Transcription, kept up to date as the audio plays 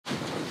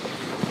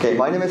Okay,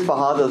 my name is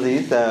Fahad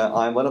Aziz.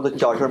 I'm one of the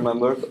charter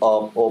members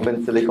of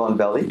Open Silicon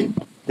Valley.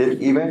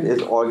 This event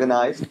is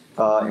organized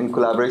in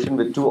collaboration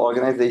with two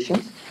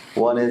organizations.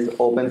 One is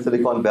Open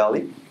Silicon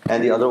Valley,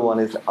 and the other one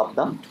is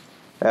APNA.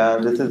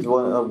 This is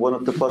one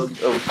of the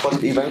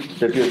first events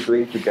that we are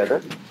doing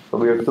together. So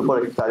we are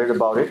super excited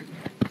about it.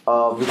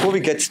 Before we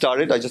get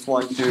started, I just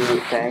want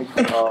to thank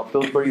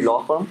Pillsbury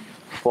Law Firm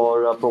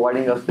for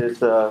providing us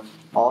this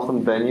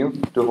awesome venue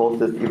to host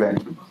this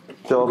event.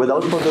 So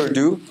without further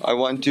ado, I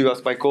want to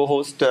ask my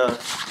co-host,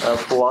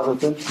 Fawad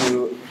Hassan,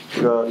 to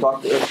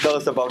tell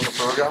us about the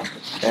program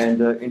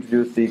and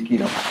introduce the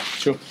keynote.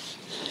 Sure.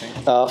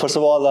 First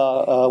of all,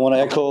 I want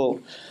to echo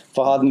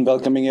Fahad in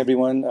welcoming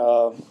everyone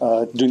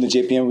during the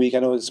JPM week. I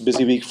know it's a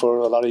busy week for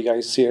a lot of you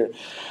guys here.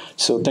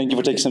 So thank you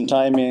for taking some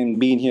time and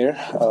being here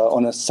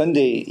on a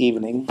Sunday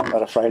evening,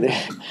 not a Friday.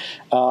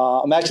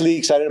 I'm actually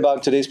excited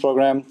about today's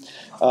program.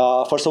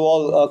 First of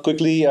all,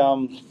 quickly,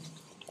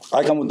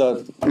 I come with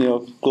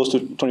close to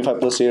 25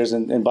 plus years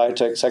in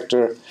biotech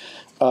sector.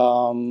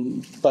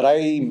 But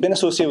I've been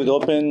associated with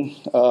Open.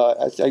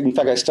 In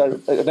fact, I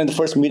started in the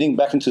first meeting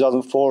back in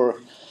 2004.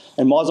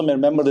 And Mozam, I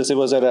remember this, it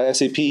was at a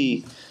SAP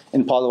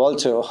in Palo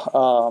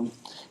Alto.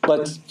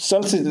 But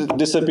since it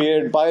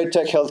disappeared,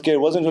 biotech healthcare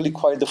wasn't really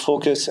quite the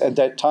focus at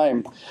that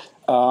time.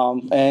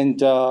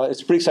 And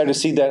it's pretty exciting to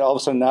see that all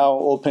of a sudden now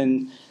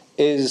Open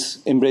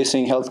is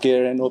embracing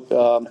healthcare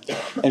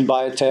and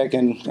biotech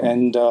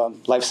and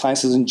life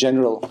sciences in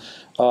general.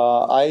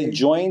 I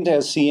joined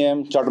as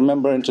CM, charter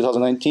member in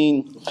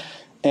 2019.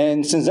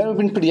 And since then, we've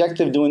been pretty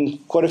active doing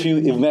quite a few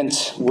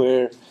events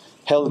where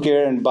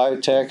healthcare and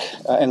biotech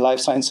and life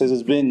sciences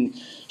has been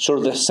sort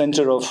of the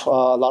center of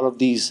a lot of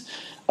these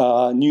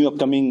new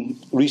upcoming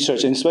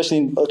research, and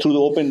especially through the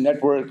Open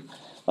network,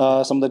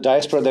 some of the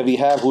diaspora that we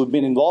have who have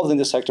been involved in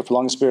this sector for the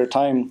longest period of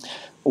time.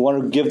 We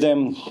want to give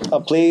them a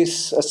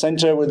place, a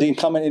center where they can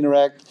come and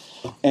interact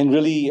and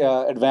really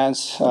advance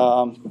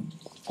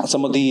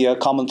some of the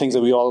common things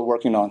that we all are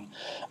working on.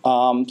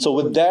 So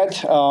with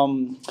that,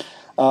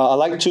 I'd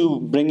like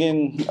to bring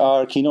in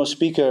our keynote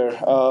speaker,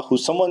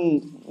 who's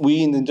someone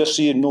we in the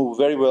industry know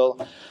very well.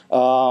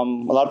 A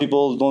lot of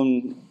people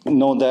don't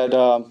know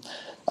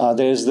that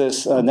there's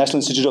this National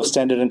Institute of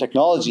Standard and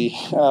Technology,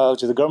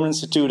 which is a government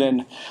institute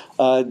and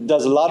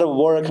does a lot of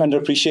work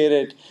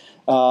underappreciated.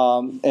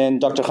 And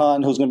Dr.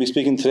 Khan, who's going to be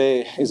speaking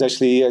today, is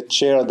actually a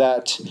chair of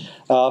that.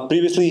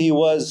 Previously, he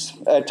was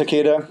at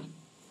Takeda,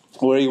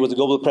 where he was the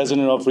global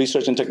president of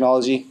research and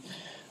technology.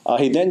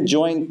 He then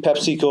joined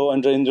PepsiCo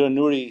under Indra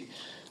Nuri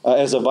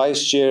as a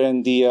vice chair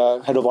and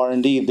the head of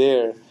R&D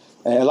there.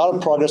 And a lot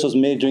of progress was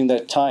made during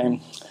that time.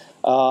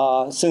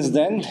 Since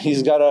then,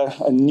 he's got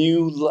a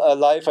new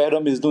life ahead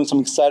of him. He's doing some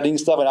exciting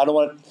stuff, and I don't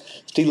want to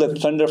steal the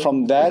thunder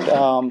from that,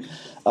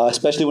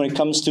 especially when it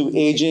comes to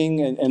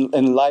aging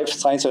and life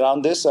science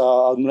around this.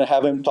 I'm going to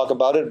have him talk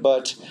about it,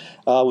 but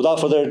without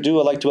further ado,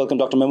 I'd like to welcome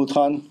Dr. Mehmood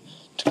Khan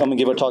to come and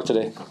give a talk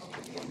today.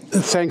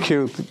 Thank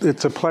you.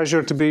 It's a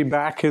pleasure to be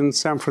back in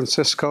San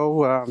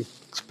Francisco.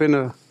 It's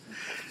been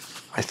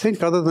I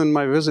think other than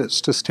my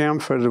visits to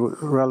Stanford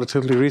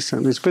relatively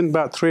recently, it's been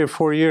about 3 or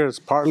 4 years,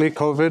 partly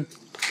COVID,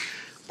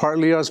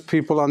 partly us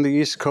people on the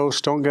East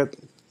Coast don't get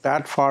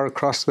that far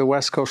across the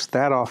West Coast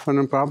that often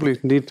and probably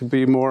need to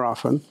be more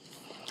often.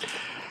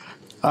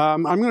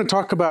 I'm going to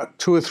talk about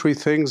 2 or 3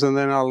 things and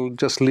then I'll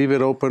just leave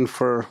it open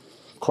for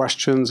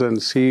questions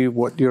and see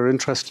what you're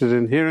interested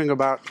in hearing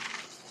about.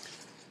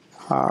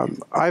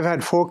 I've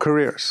had 4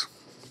 careers.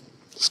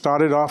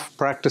 Started off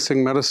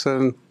practicing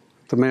medicine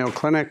at the Mayo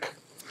Clinic.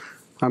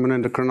 I'm an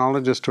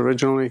endocrinologist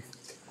originally.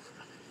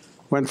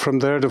 Went from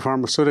there to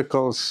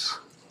pharmaceuticals.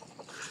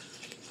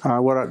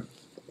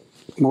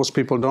 Most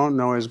people don't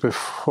know is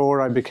before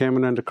I became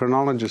an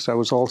endocrinologist, I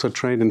was also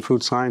trained in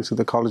food science at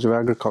the College of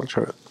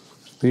Agriculture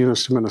at the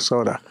University of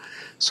Minnesota.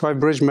 So I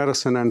bridged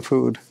medicine and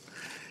food.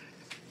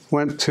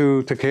 Went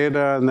to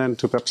Takeda and then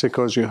to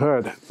PepsiCo, as you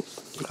heard.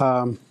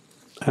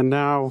 And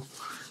now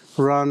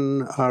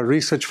run a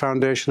research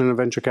foundation and a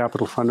venture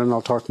capital fund, and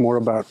I'll talk more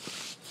about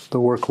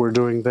the work we're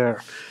doing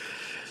there.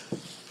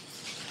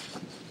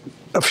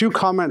 A few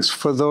comments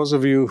for those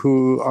of you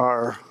who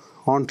are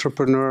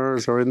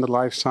entrepreneurs or in the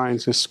life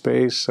sciences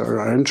space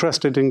or are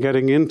interested in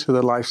getting into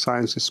the life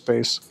sciences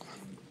space.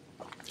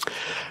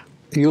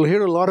 You'll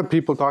hear a lot of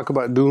people talk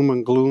about doom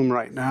and gloom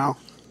right now.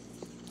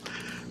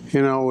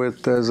 You know,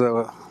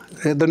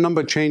 the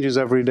number changes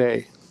every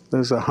day.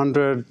 There's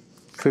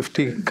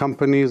 150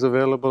 companies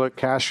available at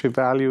cash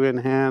value in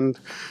hand.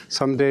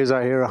 Some days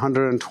I hear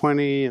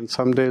 120, and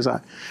some days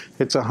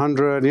it's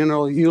 100. You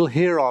know, you'll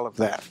hear all of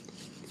that.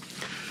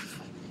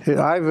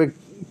 I've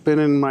been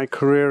in my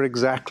career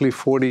exactly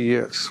 40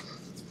 years,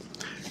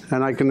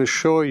 and I can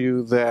assure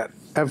you that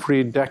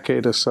every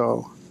decade or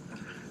so,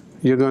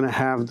 you're going to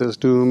have this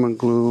doom and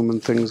gloom,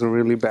 and things are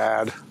really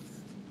bad,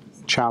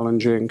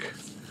 challenging.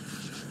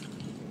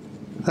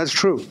 That's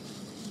true,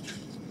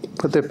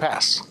 but they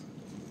pass.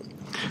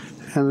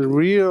 And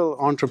real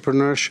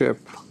entrepreneurship,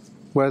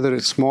 whether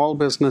it's small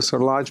business or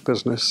large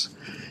business,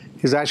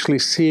 is actually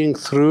seeing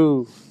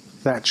through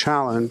that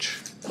challenge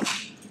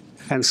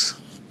and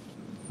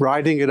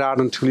riding it out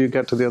until you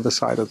get to the other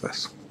side of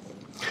this.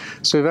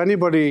 So if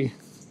anybody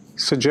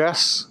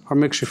suggests or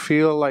makes you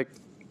feel like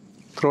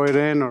throw it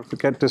in or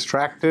get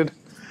distracted,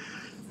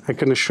 I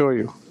can assure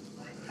you,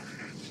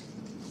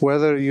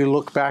 whether you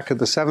look back at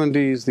the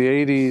 70s, the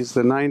 80s,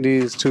 the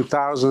 90s,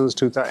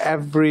 2000s,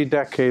 every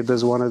decade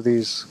there's one of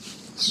these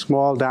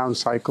small down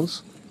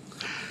cycles.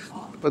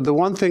 But the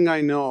one thing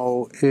I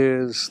know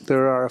is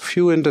there are a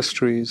few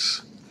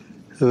industries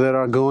that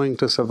are going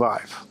to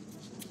survive.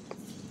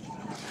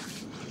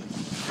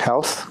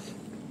 Health,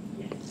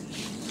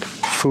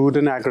 food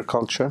and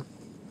agriculture,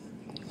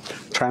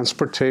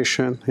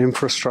 transportation,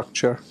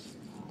 infrastructure,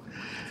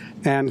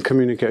 and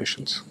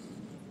communications.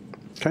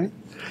 Okay?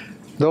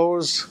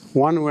 Those,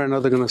 one way or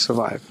another, are going to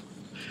survive.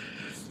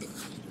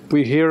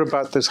 We hear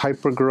about this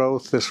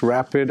hypergrowth, this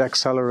rapid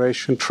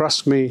acceleration.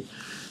 Trust me,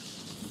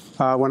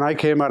 when I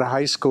came out of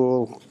high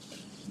school,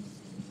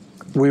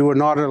 we were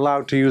not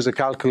allowed to use a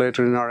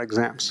calculator in our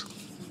exams.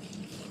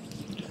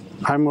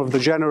 I'm of the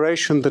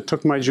generation that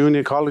took my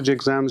junior college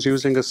exams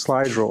using a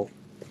slide rule.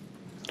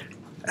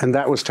 And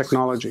that was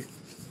technology.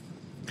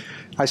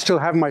 I still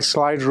have my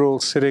slide rule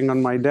sitting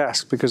on my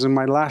desk because in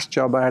my last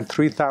job I had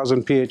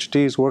 3,000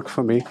 PhDs work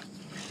for me.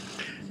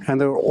 And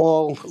they were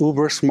all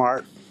uber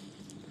smart,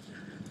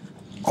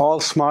 all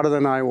smarter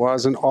than I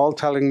was, and all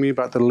telling me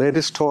about the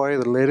latest toy,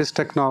 the latest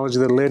technology,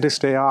 the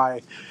latest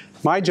AI.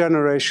 My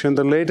generation,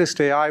 the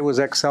latest AI was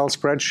Excel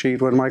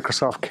spreadsheet when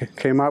Microsoft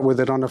came out with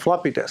it on a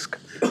floppy disk.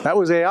 That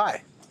was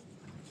AI.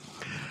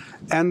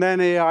 And then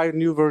AI,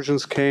 new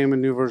versions came,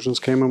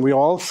 and we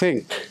all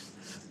think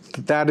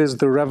that that is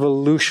the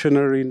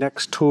revolutionary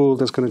next tool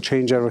that's going to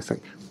change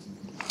everything.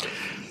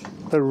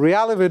 The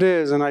reality of it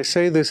is, and I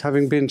say this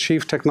having been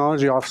Chief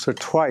Technology Officer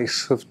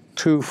twice of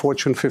 2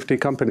 Fortune 50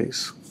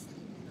 companies,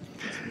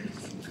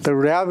 the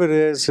reality of it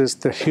is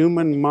the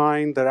human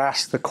mind that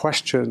asks the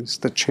questions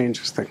that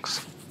changes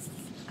things.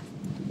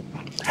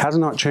 It has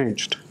not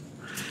changed.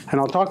 And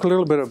I'll talk a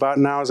little bit about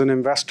now as an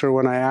investor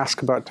when I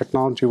ask about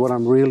technology what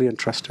I'm really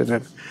interested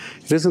in.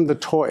 It isn't the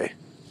toy.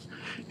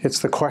 It's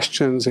the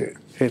questions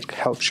it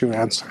helps you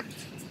answer.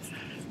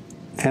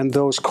 And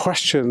those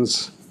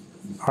questions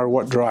are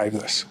what drive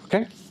this,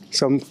 okay?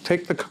 So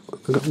take the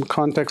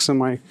context of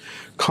my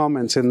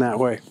comments in that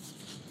way.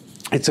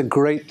 It's a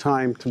great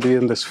time to be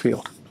in this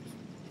field,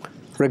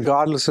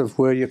 regardless of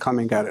where you're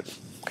coming at it,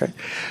 okay?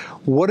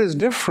 What is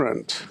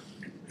different,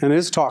 and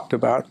is talked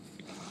about,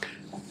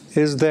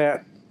 is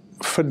that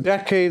for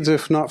decades,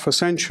 if not for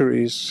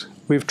centuries,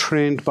 we've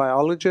trained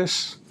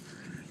biologists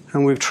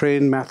and we've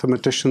trained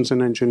mathematicians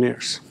and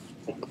engineers.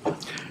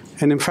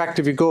 And in fact,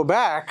 if you go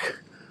back,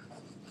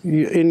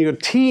 in your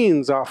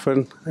teens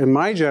often, in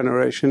my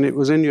generation, it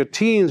was in your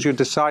teens you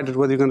decided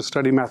whether you're going to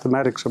study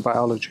mathematics or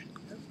biology.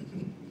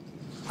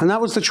 And that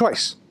was the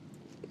choice.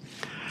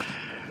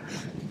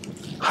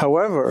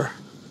 However,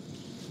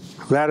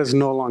 that is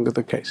no longer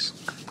the case.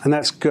 And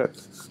that's good.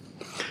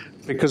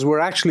 Because we're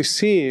actually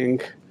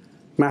seeing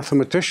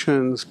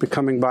mathematicians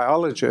becoming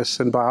biologists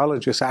and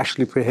biologists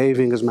actually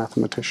behaving as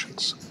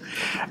mathematicians.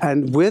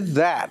 And with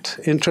that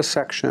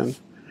intersection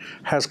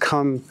has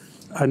come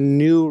a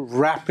new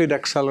rapid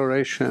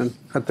acceleration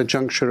at the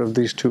juncture of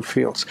these two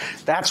fields.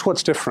 That's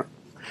what's different.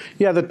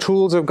 Yeah, the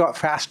tools have got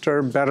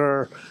faster,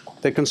 better,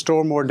 they can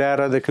store more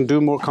data, they can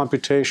do more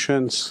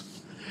computations.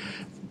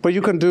 But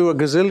you can do a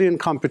gazillion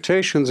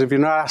computations if you're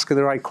not asking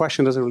the right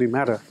question. It doesn't really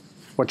matter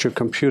what you're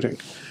computing.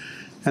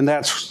 And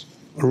that's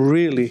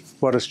really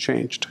what has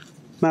changed.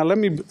 Now let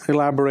me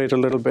elaborate a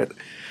little bit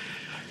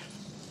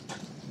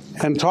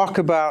and talk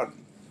about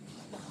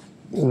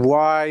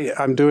why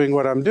I'm doing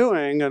what I'm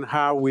doing and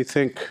how we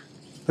think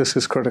this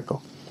is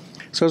critical.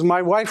 So as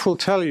my wife will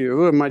tell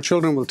you, and my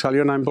children will tell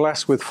you, and I'm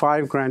blessed with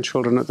 5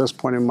 grandchildren at this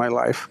point in my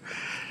life,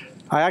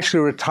 I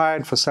actually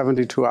retired for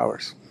 72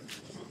 hours.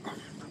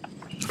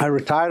 I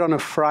retired on a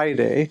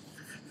Friday,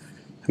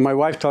 and my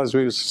wife tells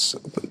me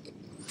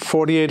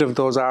 48 of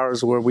those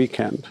hours were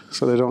weekend,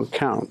 so they don't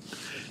count.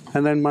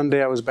 And then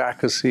Monday I was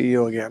back as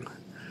CEO again.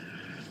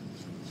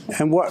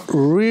 And what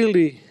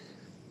really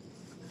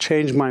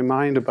changed my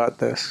mind about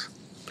this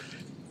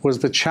was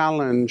the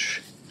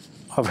challenge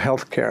of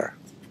healthcare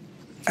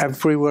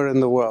everywhere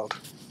in the world.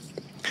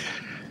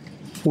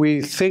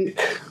 We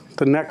think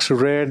the next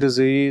rare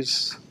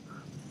disease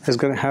is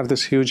going to have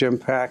this huge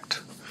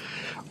impact,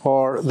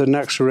 or the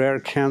next rare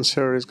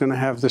cancer is going to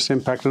have this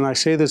impact. And I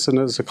say this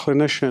as a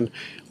clinician,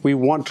 we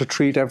want to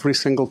treat every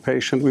single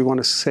patient. We want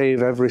to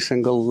save every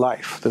single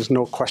life. There's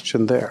no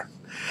question there.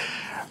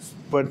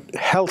 But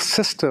health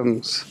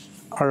systems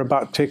are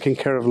about taking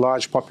care of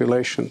large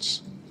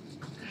populations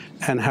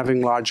and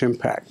having large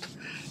impact.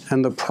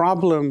 And the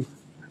problem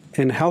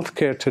in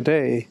healthcare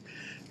today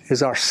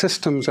is our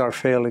systems are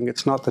failing.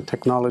 It's not the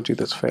technology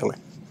that's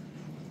failing.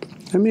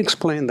 Let me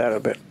explain that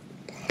a bit.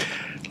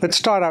 Let's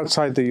start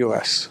outside the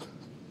US.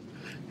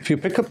 If you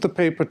pick up the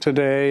paper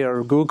today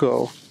or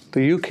Google,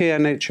 the UK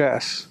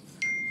NHS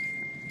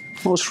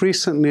most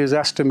recently is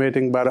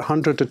estimating about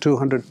 100 to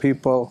 200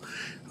 people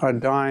are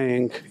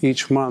dying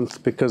each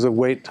month because of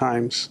wait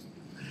times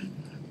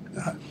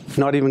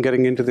not even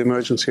getting into the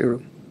emergency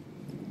room.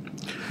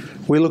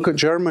 We look at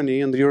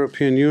Germany and the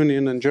European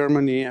Union and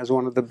Germany as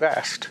one of the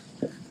best.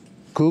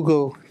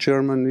 Google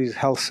Germany's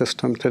health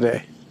system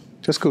today.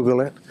 Just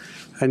Google it,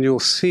 and you'll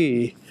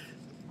see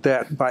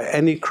that by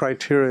any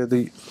criteria,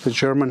 the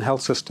German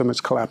health system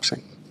is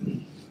collapsing.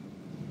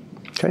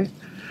 Okay?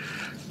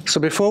 So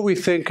before we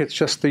think it's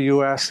just the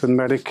US and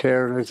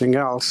Medicare and everything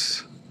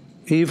else,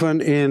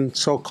 even in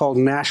so-called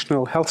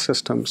national health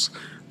systems,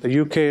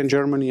 the UK and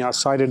Germany are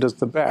cited as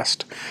the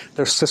best.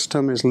 Their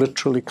system is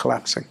literally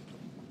collapsing.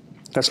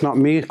 That's not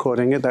me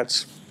quoting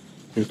it,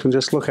 you can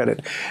just look at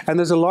it. And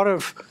there's a lot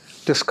of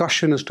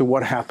discussion as to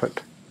what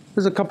happened.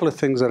 There's a couple of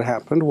things that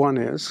happened. One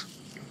is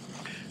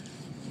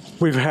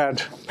we've had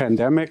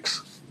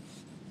pandemics,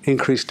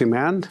 increased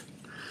demand,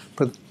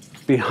 but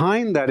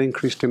behind that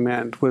increased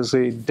demand was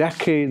a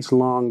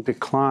decades-long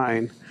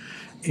decline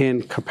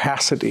in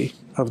capacity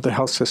of the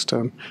health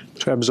system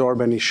to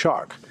absorb any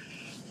shock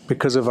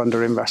because of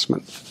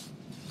underinvestment.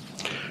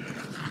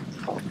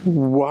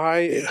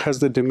 Why has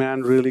the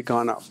demand really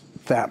gone up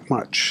that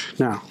much?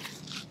 Now,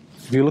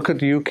 if you look at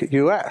the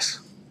US,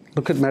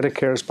 look at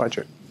Medicare's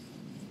budget.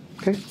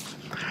 Okay?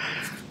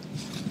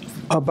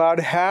 About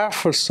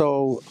half or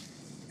so,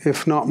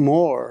 if not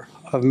more,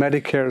 of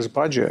Medicare's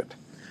budget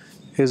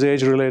is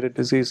age-related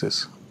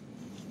diseases.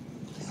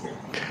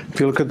 If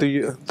you look at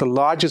the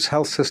largest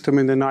health system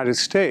in the United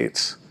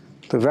States,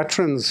 the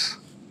Veterans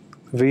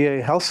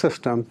VA health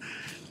system,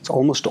 it's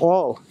almost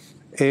all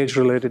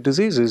age-related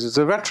diseases. It's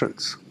the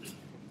veterans.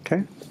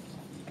 Okay?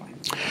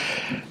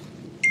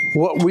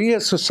 What we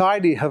as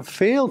society have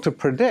failed to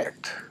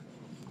predict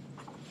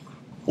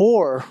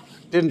or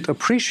didn't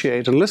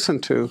appreciate and listen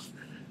to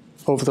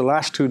over the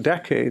last 2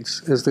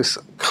 decades is this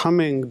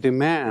coming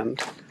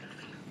demand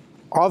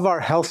of our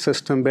health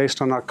system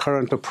based on our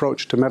current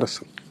approach to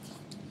medicine.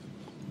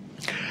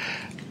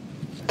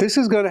 This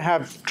is going to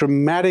have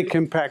dramatic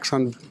impacts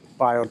on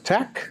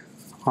biotech,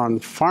 on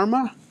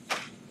pharma,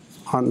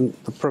 on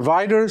the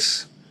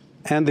providers,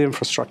 and the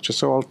infrastructure.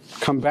 So I'll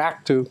come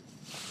back to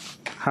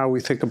how we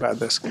think about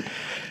this.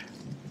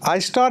 I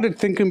started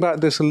thinking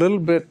about this a little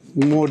bit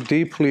more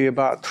deeply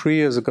about 3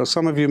 years ago.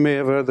 Some of you may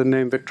have heard the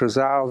name Victor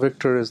Zhao.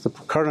 Victor is the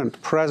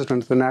current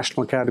president of the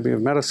National Academy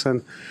of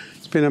Medicine.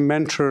 He's been a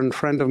mentor and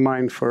friend of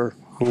mine for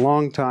a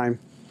long time.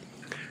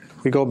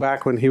 We go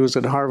back when he was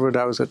at Harvard,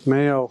 I was at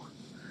Mayo.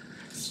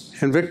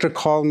 And Victor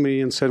called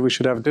me and said we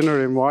should have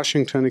dinner in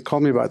Washington. He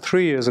called me about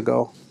 3 years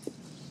ago.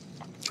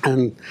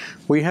 And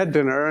we had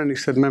dinner, and he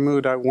said,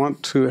 Mehmood, I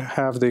want to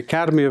have the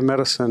Academy of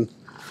Medicine,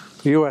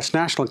 the U.S.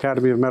 National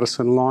Academy of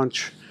Medicine,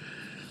 launch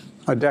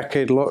a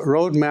decade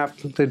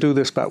roadmap. They do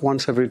this about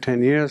once every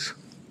 10 years.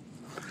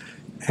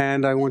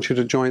 And I want you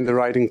to join the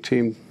writing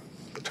team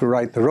to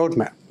write the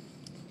roadmap.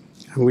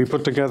 And we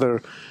put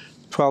together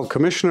 12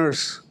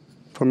 commissioners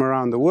from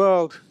around the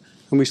world,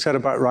 and we set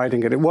about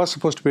writing it. It was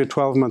supposed to be a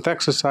 12-month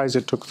exercise.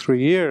 It took 3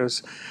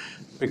 years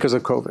because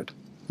of COVID.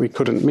 We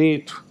couldn't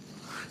meet.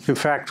 In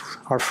fact,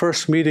 our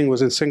first meeting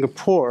was in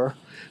Singapore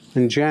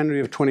in January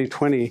of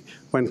 2020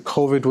 when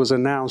COVID was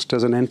announced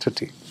as an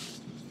entity.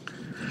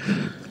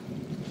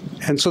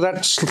 And so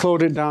that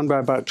slowed it down by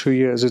about 2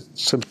 years.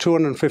 It's a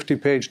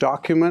 250-page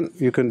document.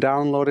 You can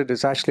download it.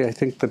 It's actually, I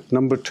think, the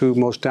 #2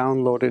 most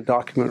downloaded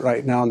document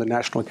right now in the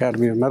National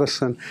Academy of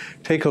Medicine.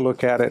 Take a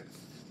look at it.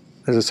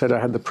 As I said, I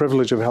had the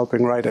privilege of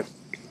helping write it.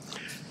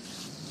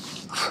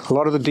 A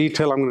lot of the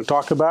detail I'm going to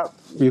talk about,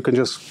 you can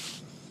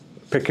just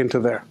pick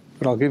into there.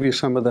 But I'll give you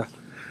some of the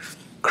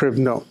crib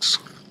notes.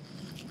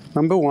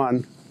 Number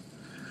one,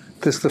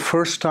 this is the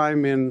first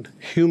time in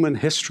human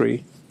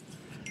history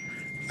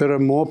there are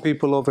more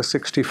people over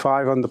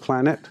 65 on the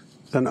planet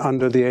than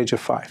under the age of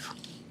 5.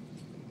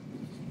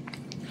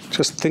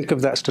 Just think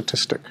of that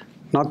statistic.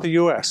 Not the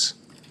US.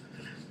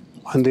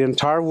 In the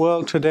entire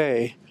world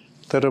today,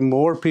 there are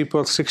more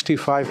people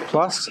 65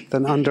 plus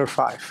than under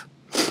 5.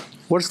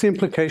 What's the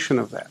implication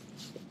of that?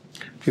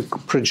 If you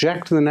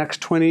project the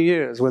next 20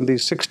 years, when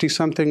these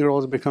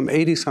 60-something-year-olds become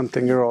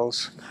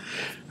 80-something-year-olds,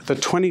 the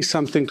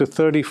 20-something to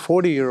 30,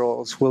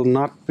 40-year-olds will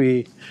not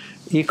be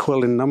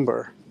equal in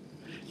number.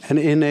 And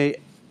in a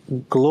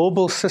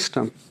global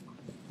system,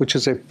 which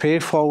is a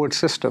pay-forward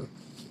system,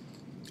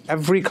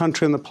 every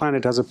country on the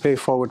planet has a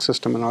pay-forward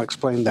system, and I'll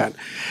explain that.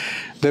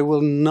 There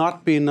will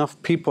not be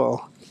enough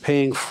people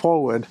paying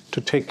forward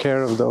to take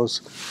care of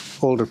those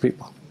older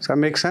people. Does that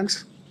make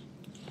sense?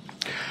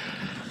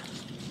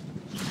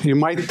 You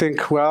might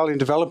think, well, in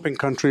developing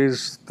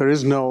countries, there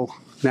is no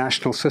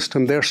national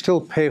system. They're still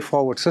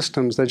pay-forward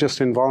systems. They're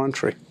just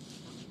involuntary.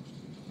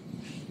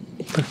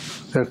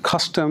 Their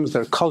customs,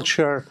 their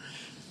culture.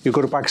 You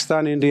go to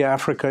Pakistan, India,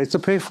 Africa, it's a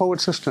pay-forward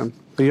system.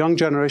 The young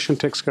generation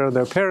takes care of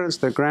their parents,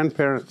 their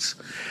grandparents.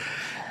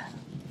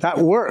 That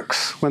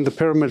works when the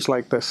pyramid's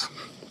like this.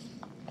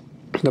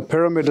 The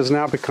pyramid has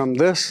now become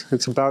this.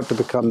 It's about to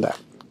become that.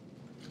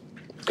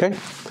 Okay?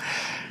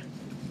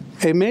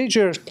 A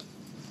major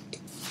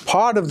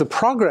part of the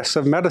progress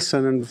of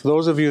medicine, and for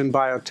those of you in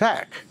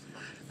biotech,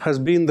 has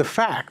been the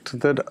fact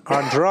that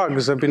our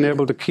drugs have been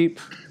able to keep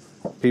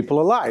people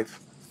alive.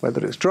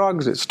 whether it's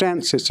drugs, it's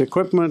stents, it's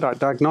equipment, our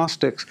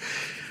diagnostics.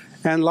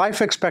 And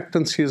life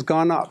expectancy has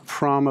gone up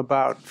from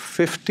about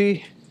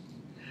 50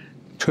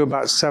 to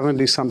about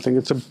 70-something.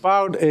 It's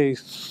about a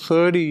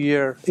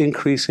 30-year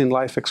increase in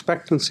life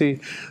expectancy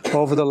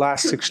over the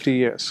last 60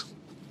 years.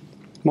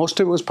 Most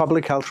of it was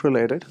public health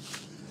related,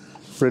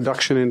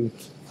 reduction in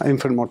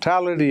infant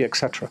mortality,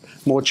 etc.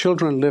 More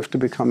children live to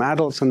become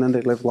adults, and then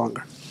they live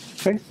longer.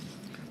 Okay?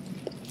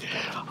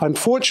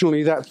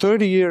 Unfortunately, that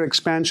 30-year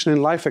expansion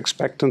in life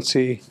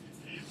expectancy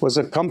was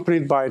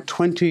accompanied by a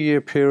 20-year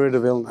period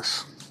of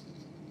illness.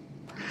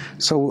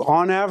 So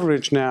on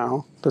average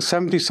now, the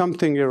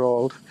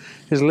 70-something-year-old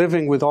is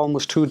living with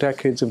almost 2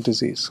 decades of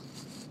disease.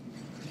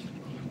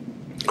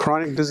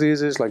 Chronic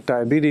diseases like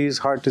diabetes,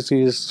 heart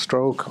disease,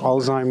 stroke,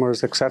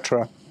 Alzheimer's,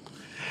 etc.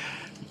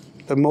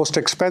 The most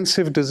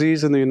expensive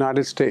disease in the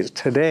United States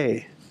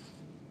today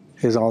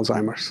is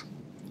Alzheimer's.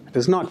 It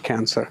is not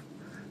cancer.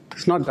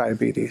 It's not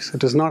diabetes.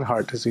 It is not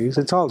heart disease.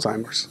 It's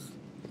Alzheimer's.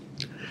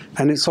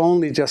 And it's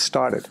only just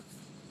started.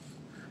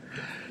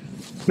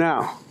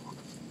 Now,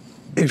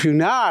 if you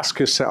now ask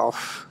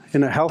yourself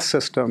in a health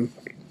system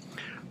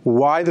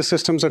why the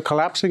systems are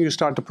collapsing, you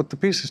start to put the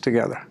pieces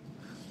together.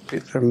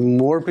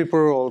 More people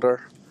are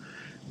older.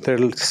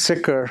 They're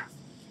sicker.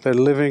 They're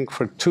living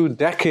for 2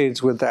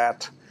 decades with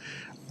that.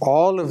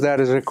 All of that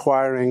is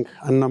requiring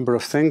a number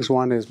of things.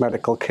 One is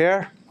medical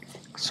care,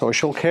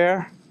 social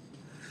care,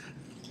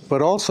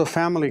 but also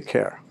family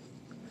care.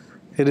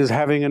 It is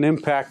having an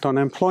impact on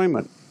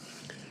employment.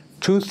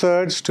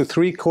 2/3 to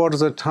 3/4 of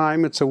the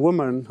time, it's a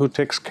woman who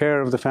takes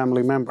care of the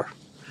family member.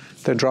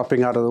 They're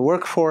dropping out of the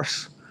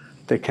workforce.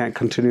 They can't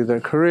continue their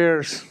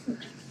careers.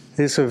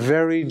 It's a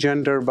very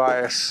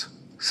gender-biased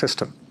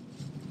system.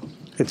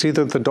 It's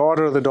either the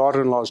daughter or the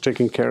daughter-in-law is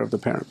taking care of the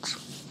parents.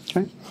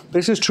 Okay?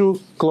 This is true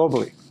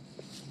globally.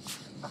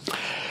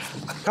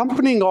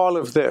 Accompanying all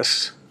of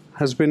this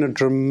has been a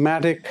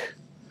dramatic,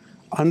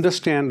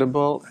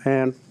 understandable,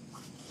 and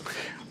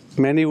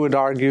many would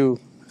argue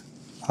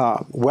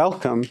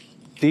welcome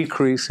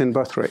decrease in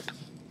birth rate.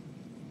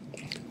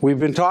 We've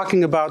been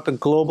talking about the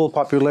global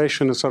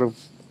population is sort of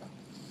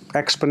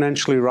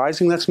exponentially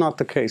rising. That's not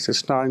the case. It's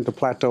starting to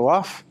plateau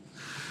off.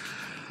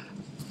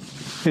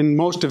 In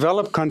most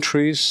developed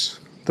countries,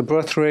 the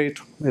birth rate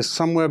is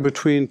somewhere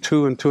between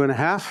 2 and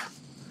 2.5.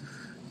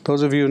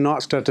 Those of you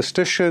not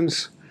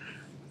statisticians,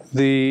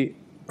 the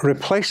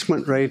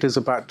replacement rate is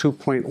about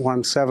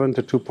 2.17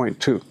 to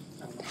 2.2.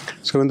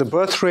 So when the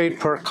birth rate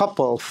per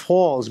couple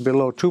falls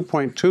below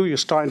 2.2, you're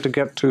starting to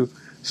get to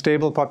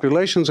stable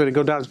populations. When you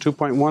go down to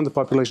 2.1, the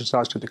population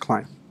starts to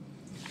decline.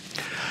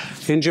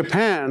 In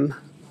Japan,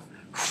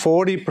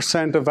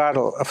 40%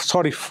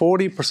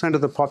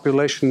 of the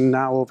population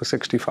now over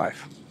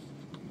 65.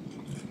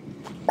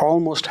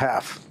 Almost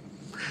half.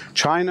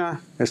 China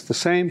is the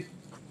same.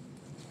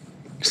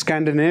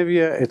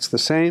 Scandinavia, it's the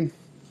same.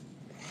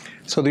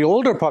 So the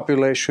older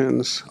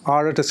populations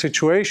are at a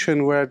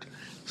situation where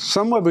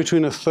somewhere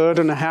between 1/3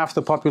 and 1/2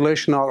 the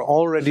population are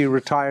already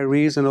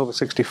retirees and over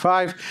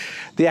 65.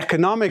 The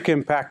economic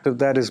impact of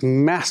that is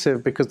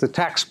massive because the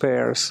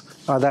taxpayers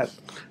are that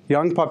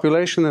young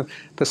population.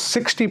 The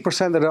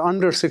 60% that are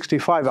under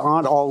 65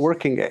 aren't all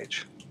working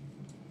age.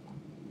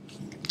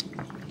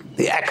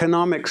 The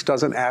economics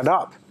doesn't add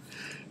up.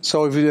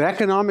 So if the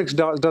economics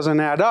doesn't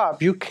add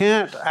up, you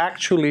can't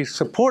actually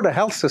support a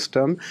health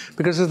system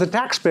because the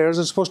taxpayers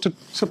are supposed to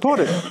support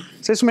it.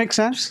 Does this make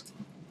sense?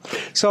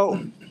 So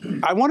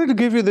I wanted to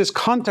give you this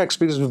context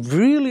because we've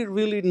really,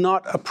 really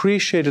not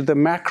appreciated the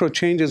macro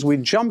changes. We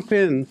jump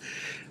in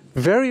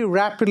very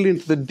rapidly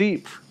into the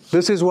deep.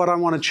 This is what I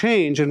want to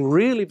change. And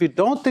really, if you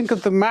don't think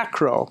of the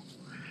macro,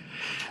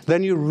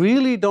 then you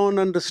really don't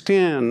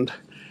understand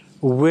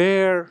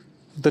where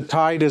the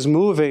tide is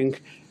moving.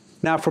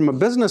 Now, from a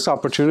business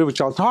opportunity,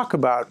 which I'll talk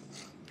about,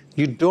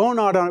 you do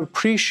not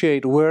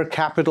appreciate where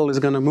capital is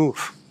going to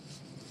move.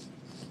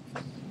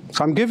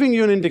 So I'm giving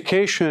you an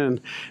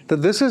indication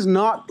that this is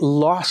not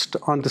lost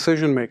on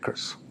decision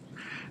makers.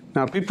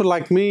 Now, people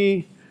like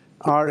me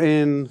are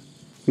in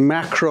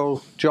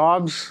macro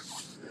jobs.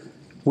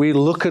 We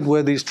look at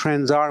where these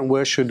trends are and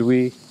where should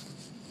we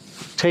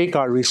take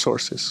our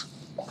resources.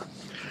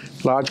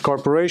 Large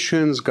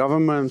corporations,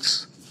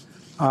 governments,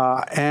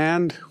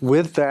 and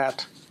with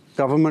that,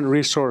 government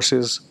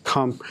resources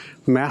come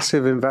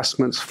massive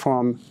investments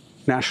from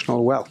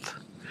national wealth.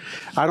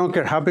 I don't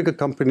care how big a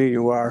company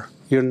you are,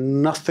 you're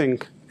nothing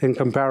in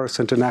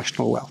comparison to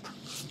national wealth,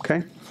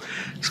 okay?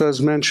 So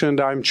as mentioned,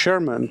 I'm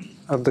chairman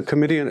of the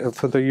committee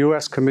for the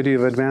U.S. Committee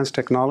of Advanced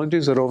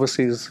Technologies that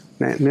oversees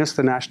NIST,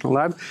 the National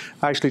Lab.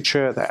 I actually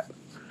chair that.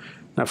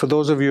 Now, for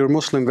those of you who are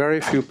Muslim,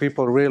 very few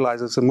people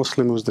realize it's a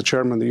Muslim who's the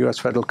chairman of the U.S.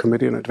 Federal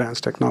Committee on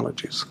Advanced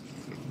Technologies.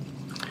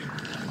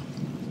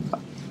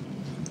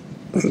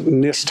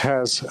 NIST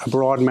has a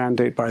broad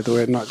mandate, by the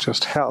way, not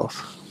just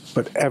health,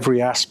 but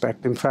every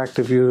aspect. In fact,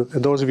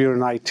 those of you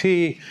in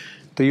IT,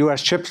 the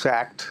U.S. CHIPS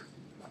Act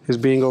is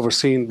being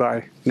overseen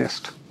by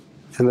NIST,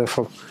 and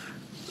therefore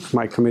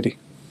my committee.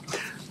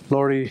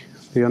 Lori,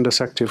 the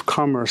Undersecretary of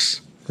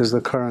Commerce, is the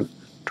current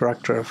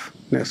director of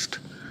NIST.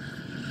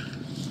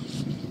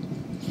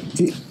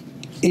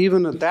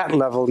 Even at that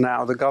level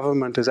now, the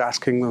government is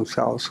asking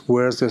themselves,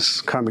 where's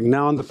this coming?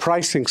 Now, on the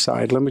pricing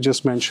side, let me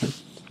just mention,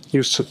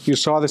 you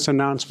saw this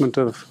announcement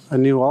of a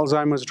new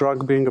Alzheimer's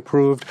drug being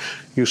approved.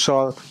 You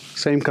saw the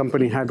same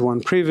company had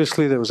one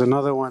previously. There was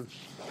another one.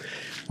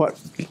 What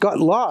got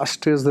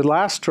lost is the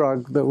last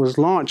drug that was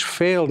launched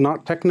failed,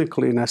 not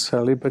technically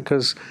necessarily, but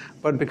because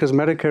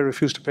Medicare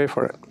refused to pay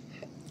for it.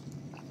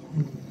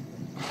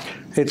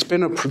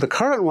 The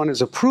current one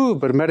is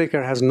approved, but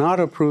Medicare has not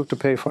approved to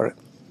pay for it.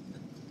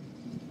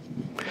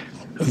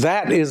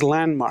 That is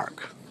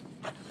landmark.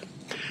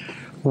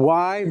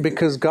 Why?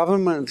 Because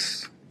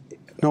governments,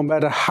 no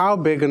matter how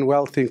big and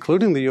wealthy,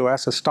 including the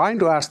US, are starting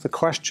to ask the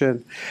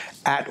question,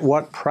 at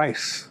what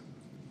price?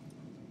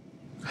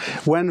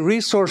 When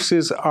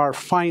resources are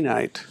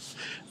finite,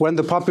 when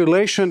the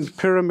population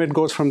pyramid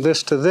goes from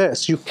this to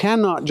this, you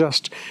cannot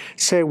just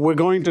say we're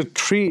going to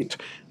treat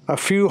a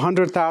few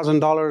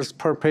 $100,000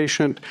 per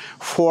patient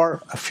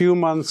for a few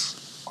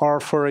months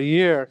or for a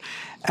year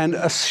and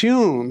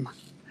assume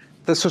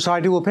the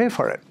society will pay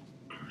for it.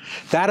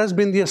 That has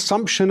been the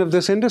assumption of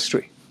this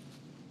industry.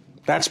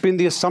 That's been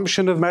the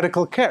assumption of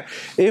medical care.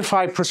 If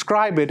I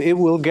prescribe it, it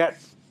will get.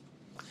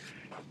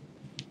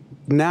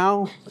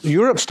 Now,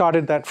 Europe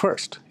started that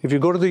first. If you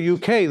go to the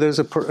UK, there's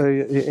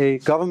a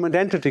government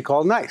entity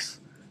called NICE.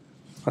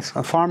 A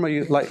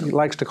pharma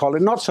likes to call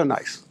it not so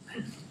nice.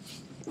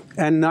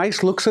 And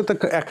NICE looks at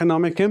the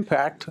economic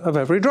impact of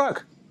every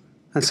drug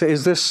and say,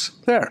 is this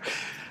there?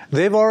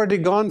 They've already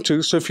gone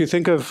to, so if you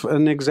think of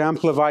an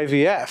example of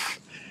IVF,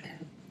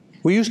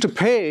 we used to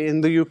pay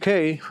in the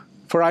UK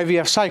for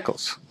IVF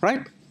cycles,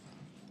 right?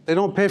 They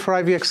don't pay for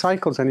IVF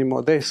cycles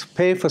anymore. They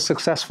pay for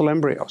successful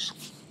embryos.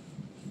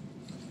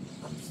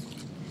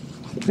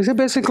 They say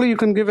basically you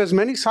can give as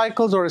many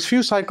cycles or as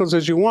few cycles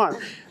as you want.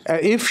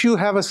 If you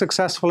have a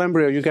successful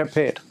embryo, you get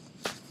paid.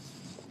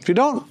 If you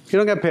don't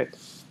get paid.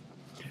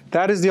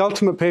 That is the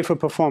ultimate pay for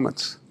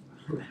performance.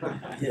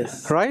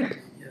 Yes. Right?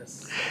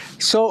 Yes.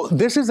 So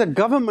this is a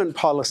government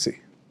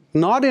policy,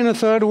 not in a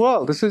third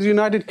world. This is the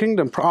United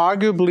Kingdom,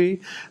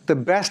 arguably the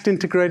best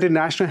integrated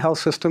national health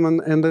system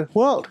in the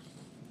world.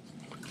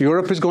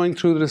 Europe is going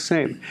through the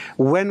same.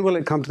 When will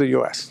it come to the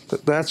US?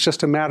 That's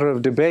just a matter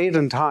of debate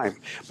and time.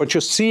 But you're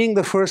seeing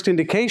the first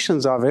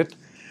indications of it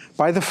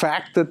by the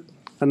fact that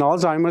an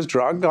Alzheimer's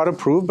drug got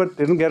approved but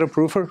didn't get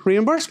approved for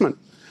reimbursement.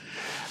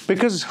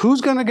 Because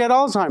who's going to get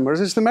Alzheimer's?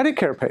 It's the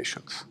Medicare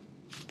patients,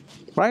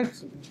 right?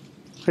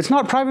 It's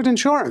not private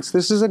insurance.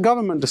 This is a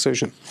government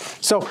decision.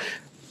 So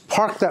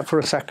park that for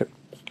a second.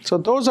 So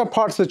those are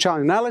parts of the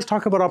challenge. Now let's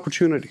talk about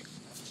opportunity.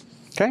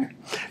 Okay?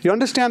 You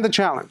understand the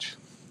challenge.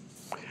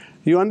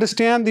 You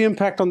understand the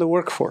impact on the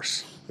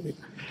workforce.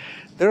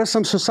 There are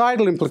some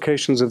societal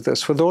implications of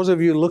this for those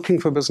of you looking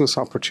for business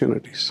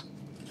opportunities.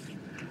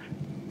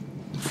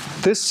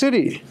 This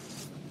city,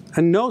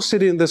 and no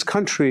city in this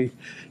country,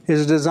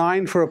 is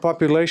designed for a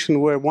population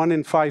where 1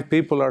 in 5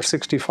 people are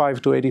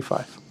 65 to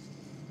 85.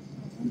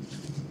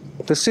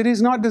 The city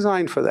is not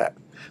designed for that.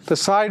 The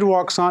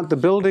sidewalks aren't, the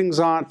buildings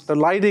aren't, the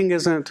lighting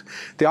isn't,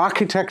 the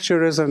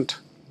architecture isn't,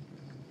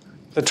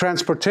 the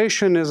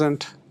transportation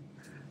isn't.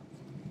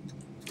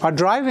 Our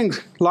driving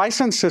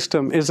license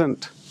system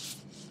isn't.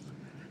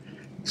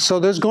 So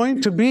there's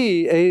going to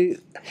be a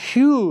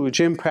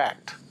huge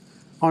impact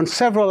on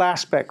several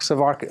aspects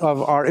of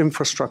our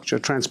infrastructure,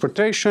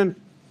 transportation.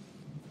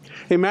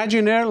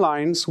 Imagine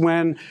airlines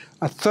when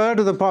a third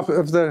of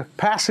the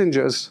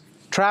passengers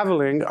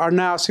traveling are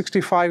now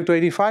 65 to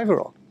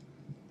 85-year-old.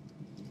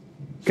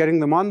 Getting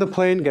them on the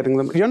plane, getting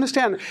them, you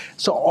understand?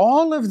 So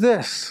all of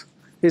this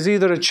is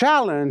either a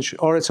challenge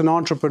or it's an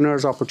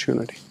entrepreneur's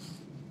opportunity.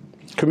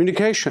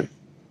 Communication.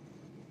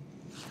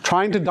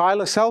 Trying to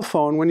dial a cell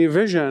phone when your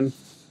vision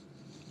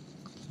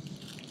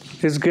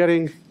is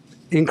getting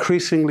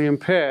increasingly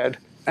impaired,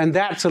 and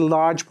that's a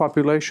large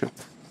population.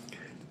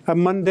 A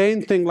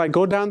mundane thing like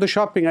go down the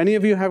shopping. Any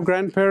of you have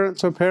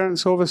grandparents or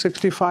parents over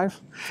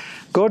 65?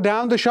 Go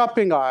down the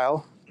shopping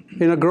aisle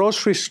in a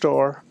grocery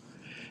store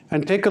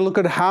and take a look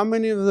at how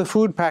many of the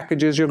food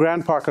packages your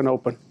grandpa can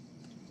open.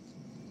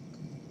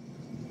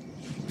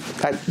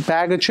 That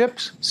bag of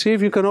chips, see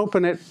if you can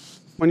open it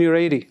when you're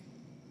 80.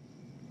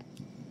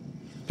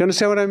 You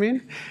understand what I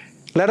mean?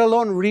 Let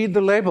alone read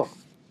the label.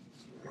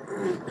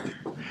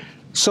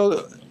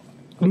 So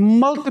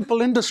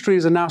multiple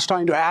industries are now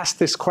starting to ask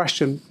this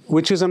question,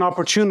 which is an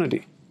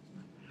opportunity,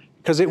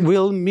 because it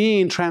will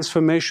mean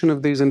transformation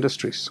of these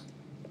industries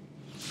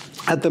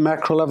at the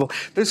macro level.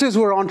 This is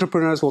where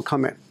entrepreneurs will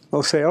come in.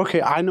 They'll say,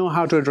 okay, I know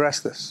how to address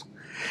this.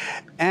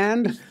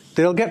 And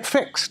they'll get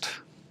fixed,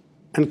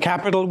 and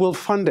capital will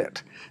fund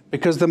it,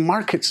 because the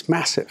market's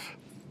massive.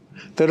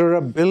 There are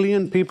 1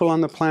 billion people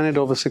on the planet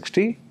over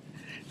 60,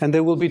 and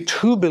there will be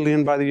 2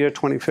 billion by the year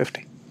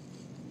 2050.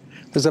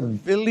 There's 1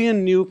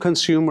 billion new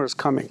consumers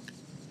coming.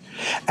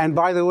 And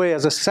by the way,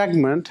 as a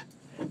segment,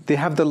 they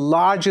have the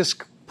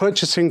largest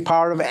purchasing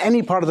power of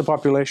any part of the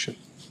population.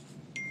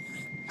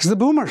 It's the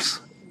boomers.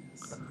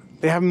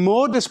 They have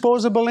more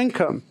disposable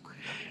income.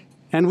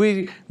 And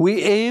we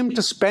aim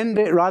to spend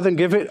it rather than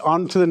give it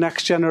on to the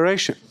next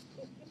generation.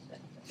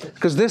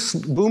 Because this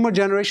boomer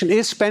generation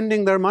is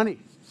spending their money.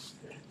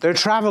 They're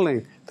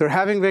traveling. They're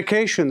having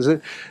vacations.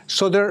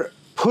 So they're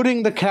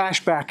putting the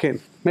cash back in.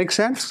 Make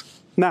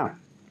sense? Now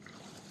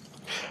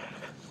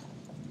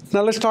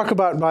let's talk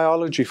about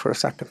biology for a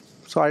second.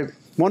 So I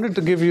wanted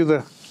to give you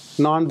the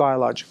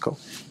non-biological.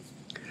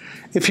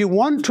 If you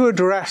want to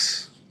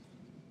address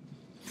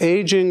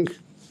aging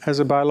as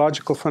a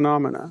biological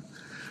phenomena,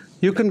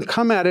 you can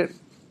come at it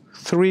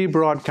 3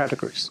 broad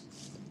categories.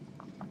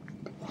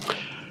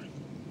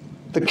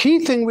 The key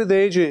thing with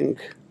aging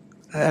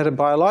at a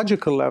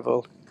biological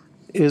level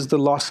is the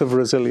loss of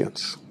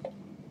resilience.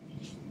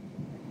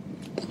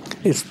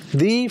 It's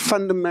the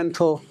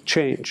fundamental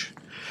change.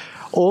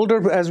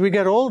 As we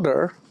get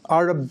older,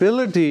 our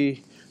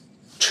ability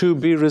to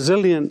be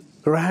resilient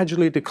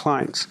gradually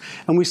declines.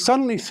 And we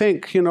suddenly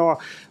think,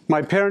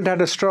 my parent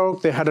had a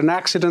stroke, they had an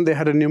accident, they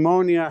had a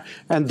pneumonia,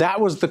 and that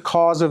was the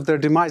cause of their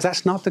demise.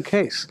 That's not the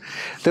case.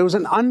 There was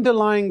an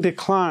underlying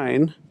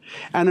decline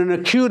and an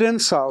acute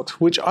insult,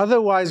 which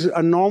otherwise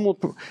a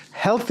normal,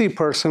 healthy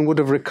person would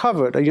have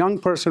recovered. A young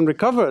person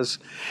recovers.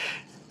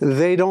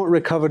 They don't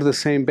recover to the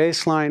same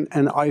baseline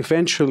and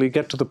eventually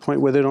get to the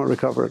point where they don't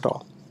recover at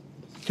all.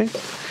 Okay?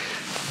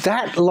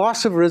 That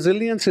loss of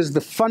resilience is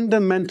the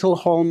fundamental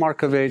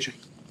hallmark of aging.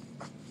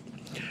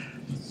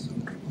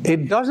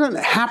 It doesn't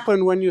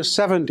happen when you're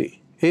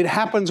 70. It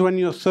happens when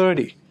you're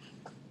 30.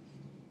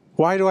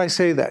 Why do I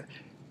say that?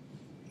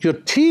 Your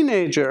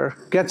teenager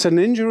gets an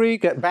injury,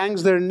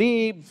 bangs their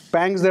knee,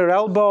 bangs their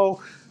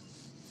elbow.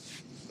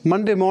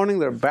 Monday morning,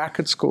 they're back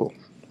at school.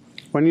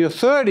 When you're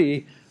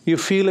 30, you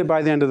feel it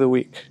by the end of the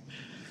week.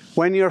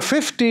 When you're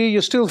 50,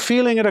 you're still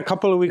feeling it a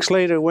couple of weeks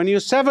later. When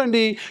you're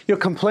 70, you're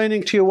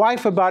complaining to your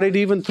wife about it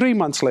even 3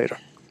 months later.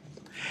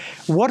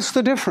 What's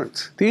the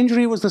difference? The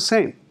injury was the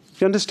same.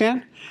 You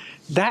understand?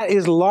 That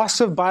is loss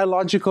of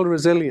biological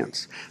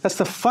resilience. That's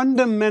the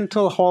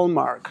fundamental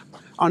hallmark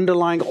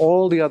underlying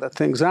all the other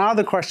things. Now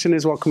the question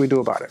is, what can we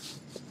do about it?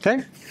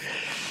 Okay?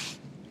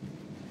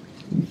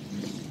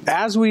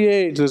 As we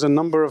age, there's a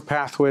number of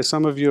pathways.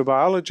 Some of you are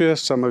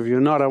biologists, some of you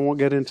are not. I won't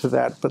get into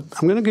that. But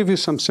I'm going to give you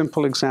some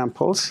simple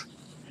examples.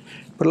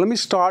 But let me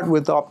start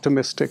with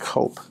optimistic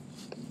hope.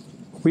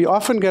 We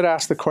often get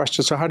asked the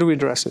question, so how do we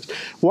address it?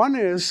 One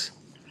is,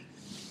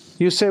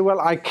 you say, well,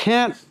 I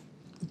can't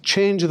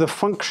change the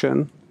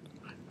function,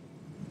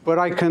 but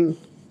I can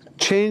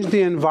change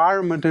the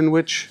environment in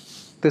which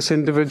this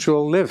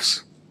individual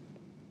lives.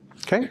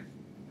 Okay?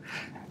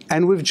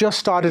 And we've just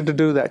started to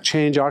do that.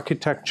 Change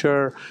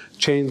architecture,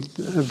 change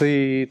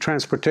the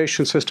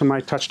transportation system. I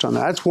touched on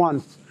that. That's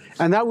one.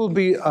 And that will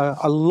be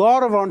a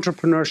lot of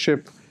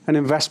entrepreneurship and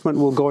investment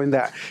will go in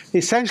that.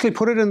 Essentially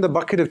put it in the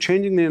bucket of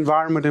changing the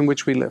environment in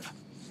which we live.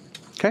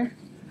 Okay?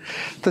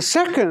 The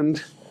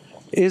second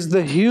is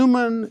the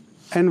human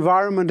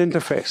environment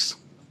interface.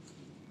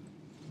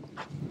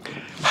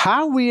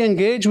 How we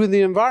engage with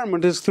the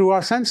environment is through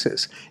our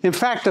senses. In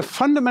fact, a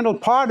fundamental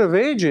part of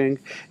aging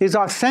is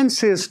our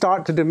senses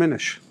start to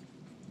diminish.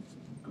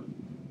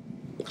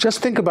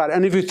 Just think about it.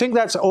 And if you think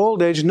that's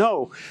old age,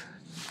 no.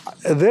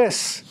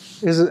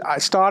 I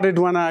started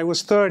when I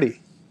was 30.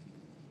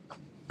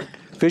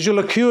 Visual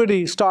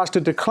acuity starts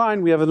to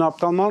decline. We have an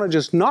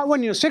ophthalmologist. Not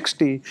when you're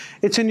 60,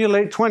 it's in your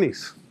late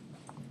 20s.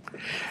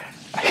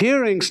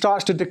 Hearing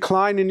starts to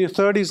decline in your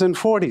 30s and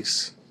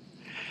 40s.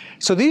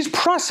 So these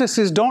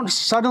processes don't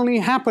suddenly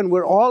happen.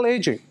 We're all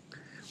aging.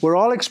 We're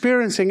all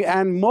experiencing,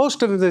 and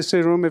most of this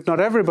room, if not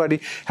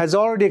everybody, has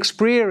already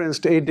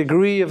experienced a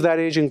degree of that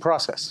aging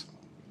process.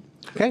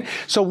 Okay?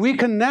 So we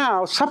can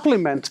now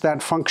supplement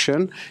that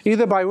function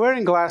either by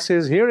wearing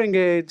glasses, hearing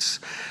aids,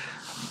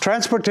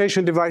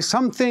 transportation device,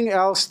 something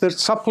else that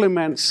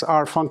supplements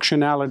our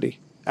functionality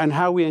and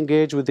how we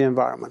engage with the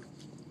environment.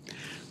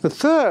 The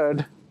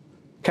third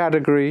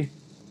category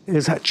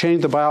is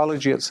change the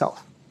biology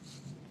itself.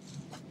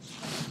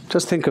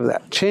 Just think of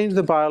that. Change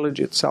the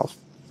biology itself.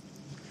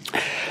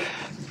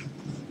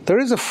 There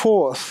is a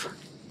fourth,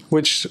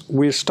 which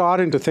we're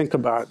starting to think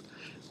about,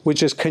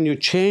 which is, can you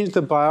change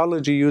the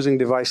biology using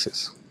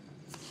devices?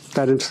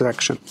 That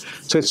intersection.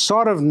 So it's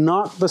sort of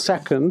not the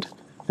second.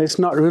 It's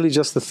not really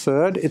just the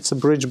third. It's a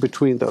bridge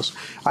between those.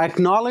 I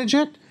acknowledge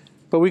it,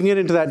 but we can get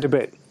into that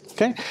debate.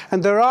 Okay?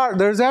 And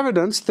there's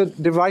evidence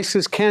that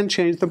devices can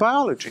change the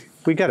biology.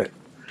 We get it.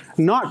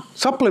 Not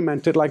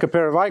supplement it like a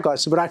pair of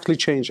eyeglasses, but actually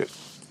change it.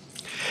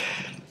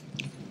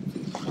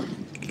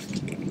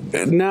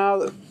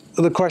 Now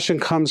the question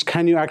comes,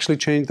 can you actually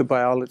change the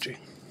biology?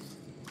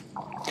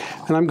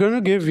 And I'm going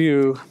to give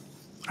you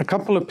a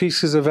couple of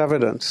pieces of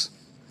evidence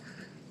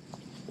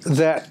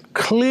that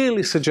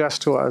clearly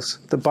suggest to us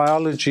the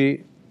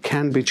biology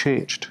can be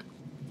changed.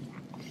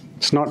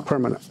 It's not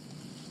permanent.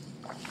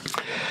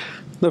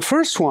 The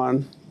first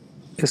one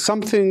is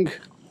something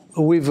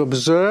we've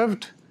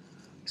observed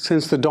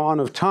since the dawn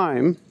of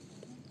time,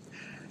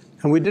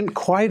 and we didn't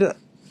quite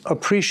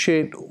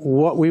appreciate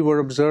what we were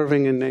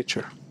observing in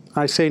nature.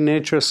 I say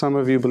nature, some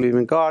of you believe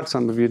in God,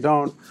 some of you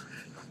don't.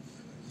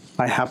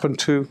 I happen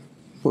to.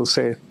 will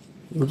say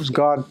it was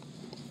God.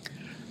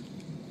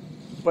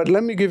 But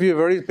let me give you a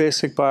very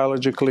basic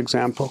biological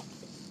example.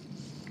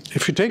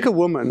 If you take a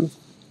woman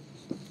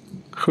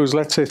who's,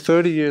 let's say,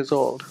 30 years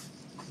old,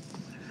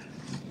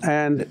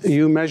 and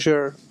you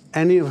measure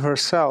any of her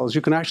cells,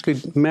 you can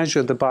actually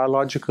measure the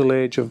biological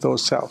age of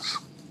those cells.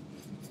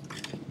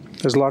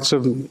 There's lots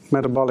of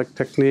metabolic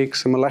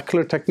techniques and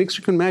molecular techniques.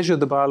 You can measure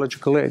the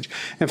biological age.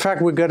 In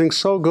fact, we're getting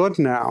so good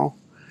now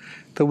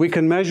that we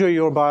can measure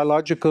your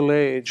biological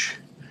age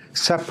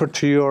separate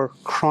to your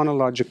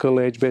chronological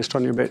age based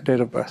on your date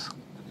of birth.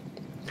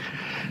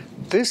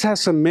 This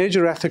has some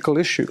major ethical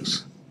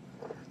issues,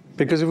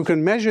 because if we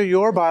can measure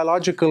your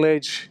biological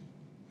age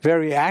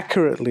very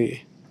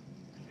accurately,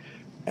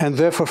 and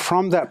therefore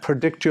from that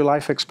predict your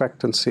life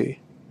expectancy,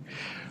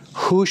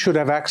 who should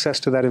have access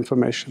to that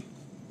information?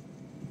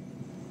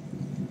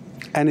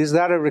 And is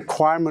that a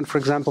requirement, for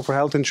example, for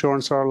health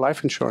insurance or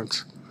life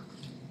insurance?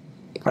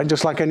 Right?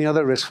 Just like any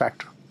other risk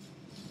factor.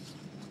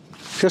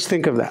 Just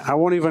think of that. I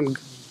won't even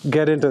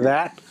get into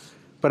that,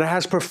 but it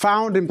has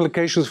profound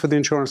implications for the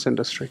insurance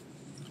industry.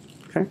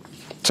 Okay?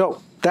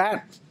 So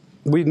that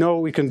we know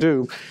we can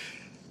do.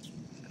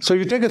 So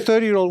you take a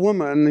 30-year-old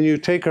woman and you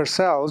take her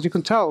cells, you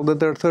can tell that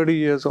they're 30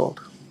 years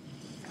old.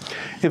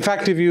 In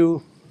fact, if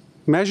you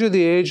measure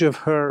the age of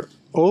her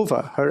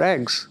ova, her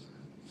eggs,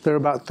 they're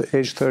about the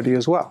age 30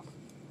 as well,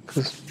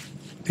 because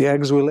the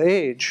eggs will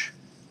age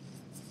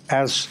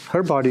as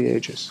her body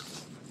ages.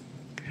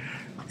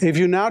 If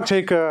you now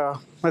take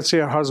let's say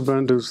a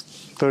husband who's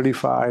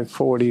 35,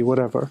 40,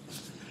 whatever,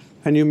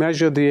 and you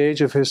measure the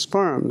age of his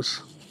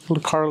sperms, it'll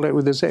correlate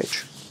with his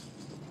age.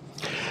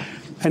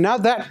 And now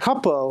that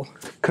couple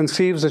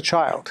conceives a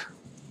child.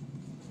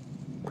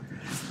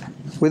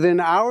 Within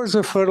hours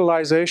of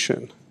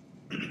fertilization,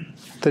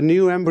 the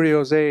new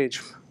embryo's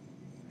age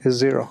is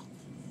 0.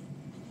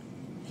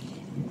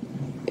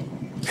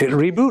 It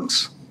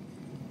reboots.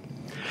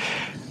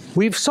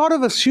 We've sort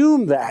of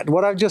assumed that.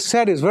 What I've just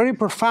said is very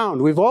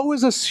profound. We've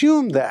always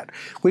assumed that.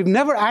 We've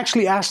never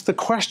actually asked the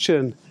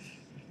question,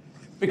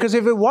 because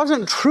if it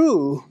wasn't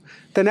true,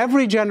 then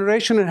every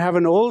generation would have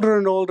an older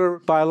and older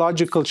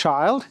biological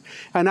child,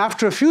 and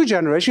after a few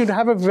generations, you'd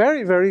have a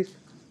very, very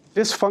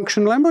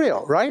dysfunctional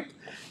embryo, right?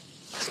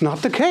 It's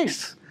not the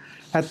case.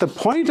 At the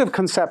point of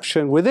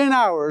conception, within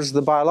hours,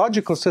 the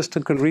biological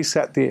system can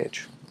reset the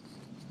age.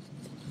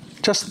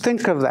 Just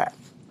think of that.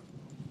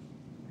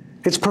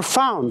 It's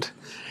profound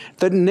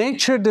that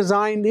nature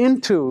designed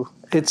into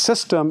its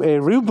system a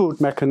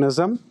reboot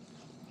mechanism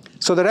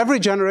so that every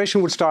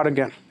generation would start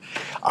again.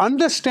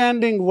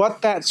 Understanding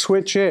what that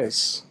switch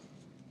is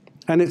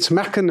and its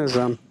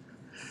mechanism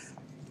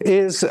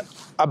is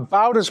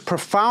about as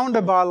profound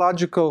a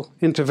biological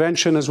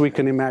intervention as we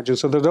can imagine.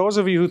 So those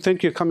of you who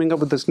think you're coming up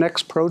with this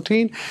next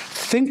protein,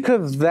 think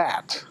of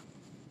that.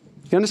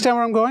 You understand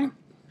where I'm going?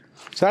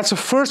 So that's the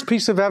first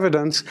piece of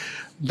evidence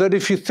that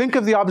if you think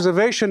of the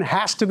observation,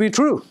 has to be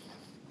true.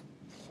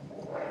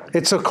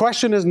 It's a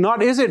question is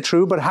not is it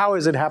true, but how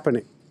is it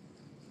happening?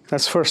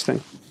 That's the first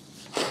thing.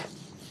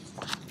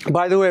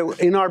 By the way,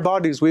 in our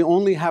bodies, we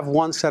only have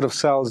one set of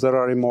cells that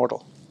are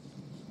immortal.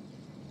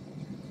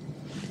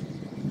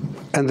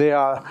 And they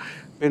are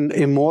been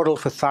immortal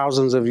for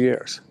thousands of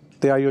years.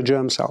 They are your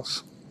germ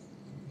cells.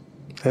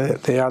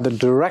 They are the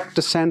direct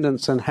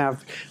descendants and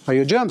are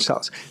your germ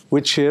cells,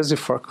 which is,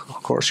 of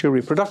course, your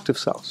reproductive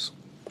cells.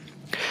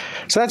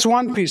 So that's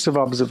one piece of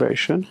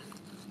observation.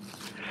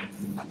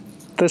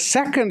 The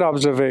second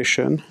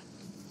observation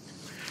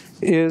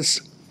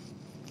is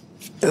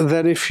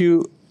that if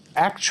you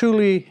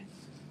actually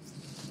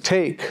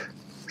take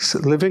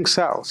living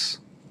cells,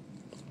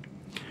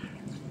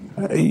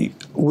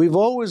 we've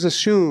always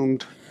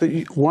assumed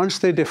that once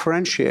they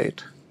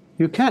differentiate,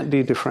 you can't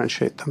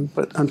de-differentiate them.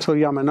 But until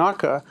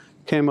Yamanaka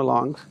came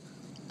along,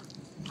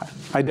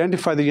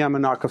 identified the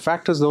Yamanaka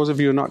factors. Those of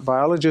you who are not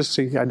biologists,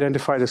 he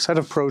identified a set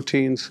of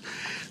proteins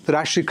that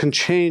actually can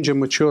change a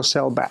mature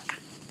cell back,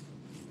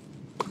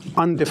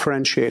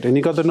 undifferentiated. And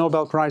he got the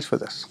Nobel Prize for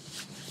this.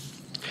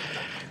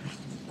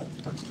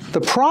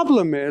 The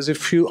problem is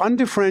if you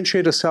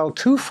undifferentiate a cell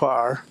too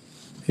far,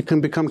 it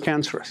can become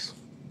cancerous.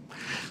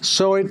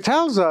 So it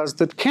tells us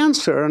that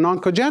cancer and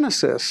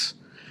oncogenesis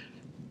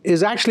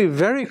is actually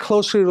very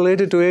closely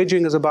related to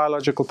aging as a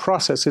biological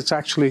process. It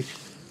actually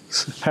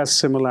has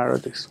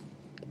similarities.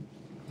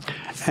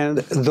 And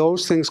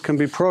those things can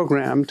be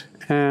programmed.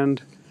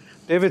 And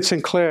David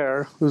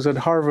Sinclair, who's at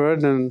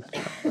Harvard and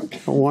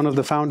one of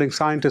the founding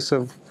scientists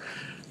of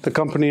the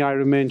company I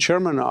remain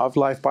chairman of,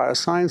 Life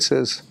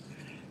Biosciences,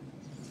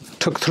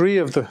 took 3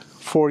 of the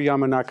 4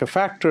 Yamanaka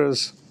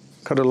factors,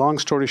 cut a long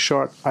story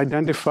short,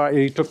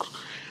 he took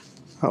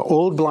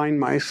old blind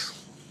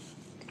mice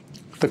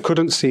that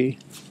couldn't see,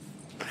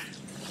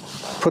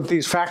 put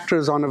these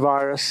factors on a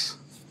virus,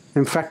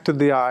 infected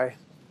the eye,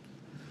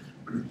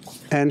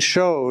 and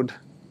showed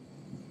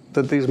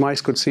that these mice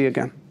could see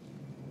again.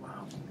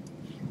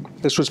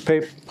 This was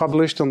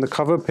published on the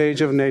cover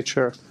page of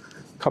Nature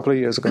a couple of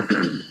years ago.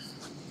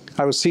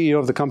 I was CEO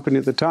of the company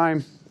at the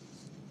time,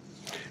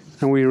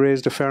 and we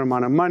raised a fair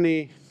amount of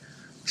money.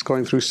 It's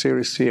going through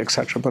Series C,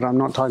 etc. But I'm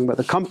not talking about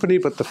the company,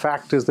 but the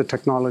fact is the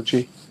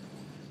technology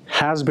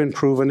has been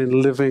proven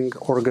in living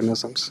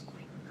organisms.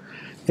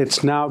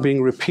 It's now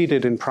being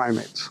repeated in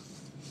primates,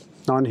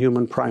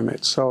 non-human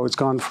primates. So it's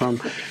gone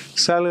from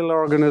cellular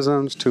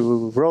organisms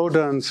to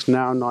rodents,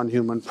 now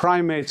non-human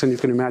primates, and you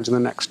can imagine the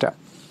next step.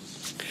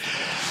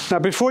 Now,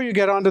 before you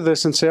get onto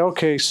this and say,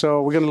 okay,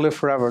 so we're going to live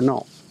forever,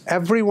 no.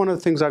 Every one of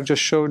the things I've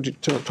just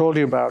told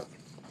you about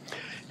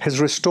has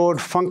restored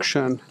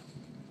function.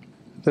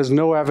 There's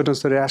no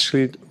evidence that it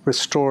actually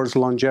restores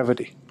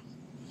longevity.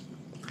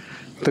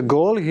 The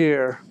goal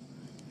here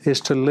is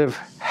to live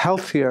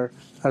healthier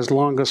as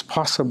long as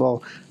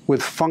possible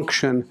with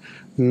function,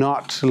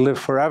 not to live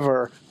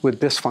forever with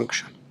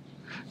dysfunction.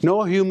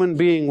 No human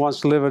being wants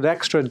to live an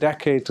extra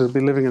decade to be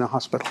living in a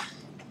hospital.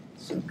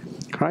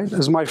 Right?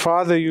 As my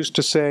father used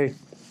to say,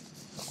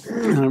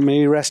 may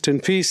he rest in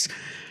peace,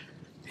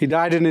 he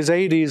died in his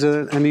 80s,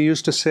 and he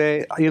used to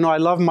say, you know, I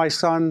love my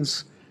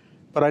sons,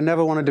 but I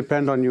never want to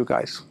depend on you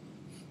guys.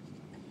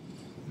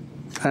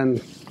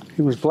 And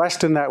he was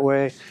blessed in that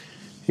way.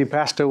 He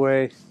passed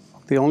away.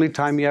 The only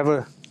time he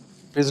ever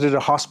visited a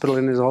hospital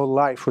in his whole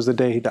life was the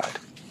day he died.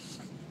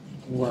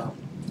 Wow.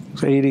 He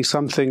was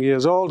 80-something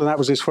years old, and that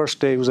was his first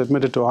day he was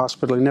admitted to a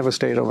hospital. He never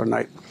stayed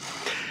overnight.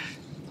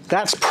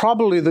 That's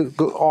probably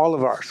all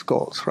of our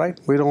goals, right?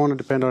 We don't want to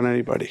depend on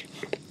anybody.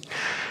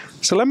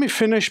 So let me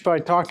finish by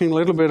talking a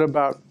little bit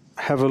about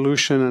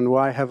Hevolution and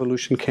why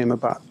Hevolution came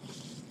about.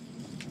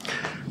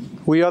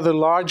 We are the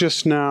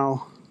largest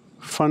now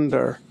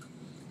funder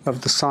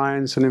of the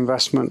science and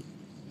investment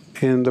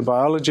in the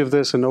biology of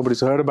this, and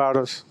nobody's heard about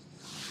us.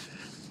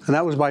 And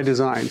that was by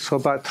design. So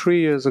about 3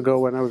 years ago,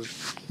 when I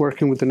was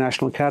working with the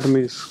National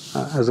Academies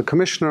as a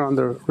commissioner on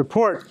the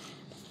report,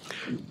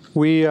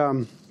 we,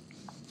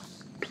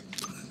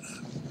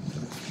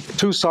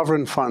 two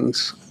sovereign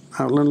funds.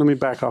 Let me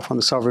back off on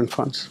the sovereign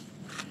funds.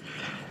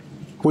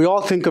 We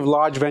all think of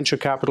large venture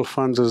capital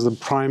funds as the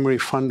primary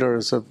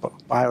funders of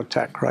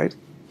biotech, right?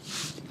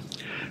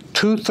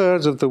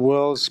 2/3 of the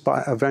world's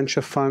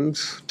venture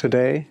funds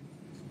today,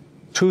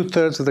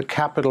 2/3 of the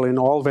capital in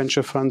all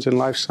venture funds in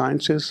life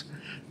sciences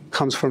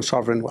comes from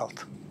sovereign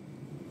wealth.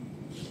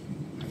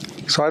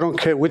 So I don't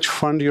care which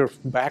fund you're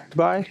backed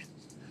by,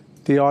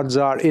 the odds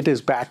are it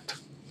is backed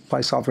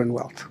by sovereign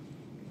wealth.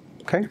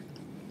 Okay?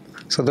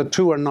 So the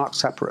two are not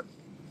separate.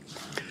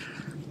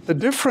 The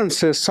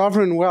difference is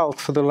sovereign wealth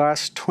for the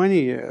last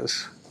 20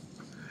 years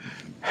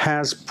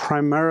has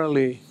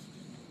primarily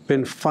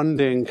been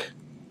funding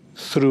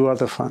through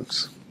other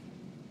funds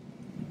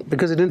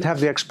because it didn't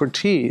have the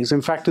expertise.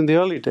 In fact, in the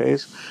early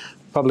days,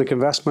 Public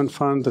Investment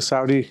Fund, the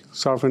Saudi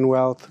Sovereign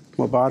Wealth,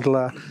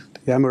 Mubadala,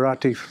 the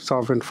Emirati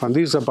Sovereign Fund,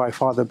 these are by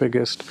far the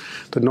biggest.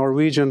 The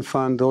Norwegian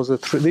Fund,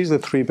 these are the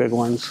three big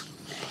ones,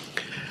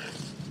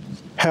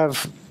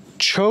 have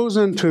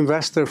chosen to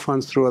invest their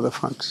funds through other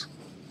funds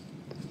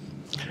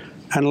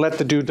and let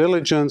the due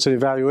diligence and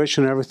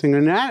evaluation and everything.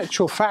 In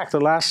actual fact,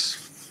 the last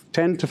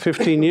 10 to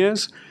 15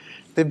 years,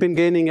 they've been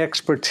gaining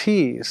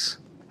expertise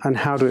on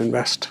how to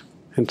invest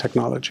in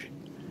technology.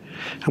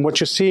 And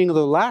what you're seeing in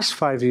the last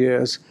 5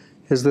 years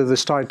is that they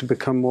started to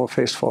become more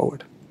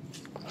face-forward.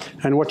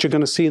 And what you're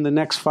going to see in the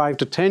next 5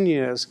 to 10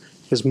 years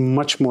is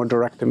much more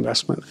direct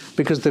investment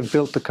because they've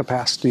built the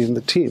capacity in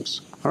the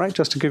teams. All right,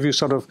 just to give you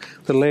sort of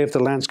the lay of the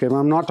landscape.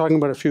 I'm not talking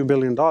about a few $1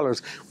 billion.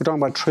 We're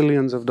talking about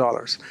trillions of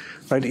dollars.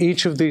 Right?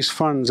 Each of these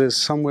funds is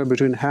somewhere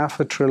between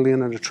 $500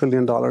 billion and $1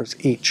 trillion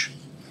each.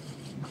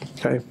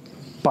 Okay,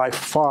 by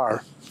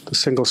far the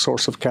single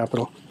source of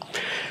capital.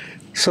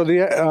 So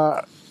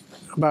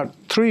about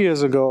 3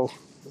 years ago,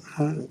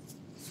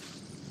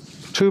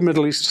 two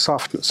Middle East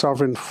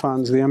sovereign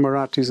funds, the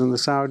Emiratis and the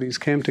Saudis,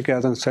 came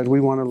together and said, we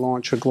want to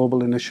launch a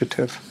global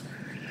initiative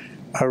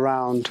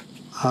around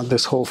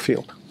this whole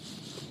field.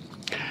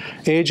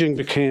 Aging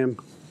became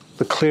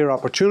the clear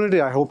opportunity.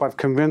 I hope I've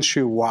convinced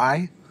you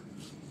why.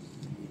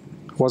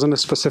 It wasn't a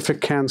specific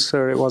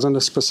cancer. It wasn't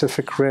a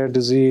specific rare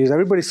disease.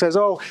 Everybody says,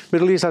 oh,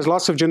 Middle East has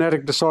lots of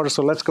genetic disorders,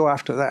 so let's go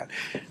after that.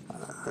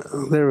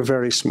 They're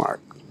very smart.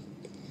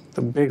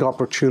 The big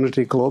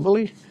opportunity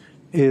globally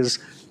is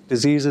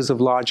diseases of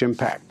large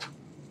impact,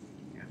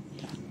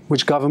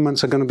 which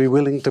governments are going to be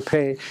willing to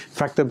pay. In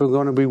fact, they're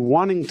going to be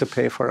wanting to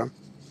pay for them.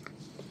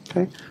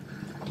 Okay?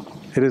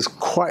 It is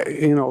quite,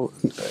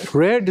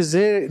 rare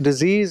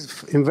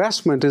disease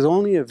investment is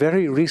only a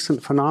very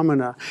recent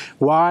phenomena.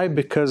 Why?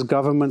 Because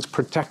governments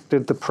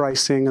protected the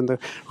pricing and the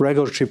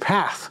regulatory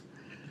path.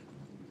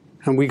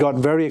 And we got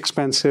very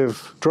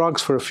expensive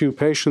drugs for a few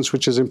patients,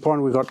 which is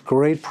important. We got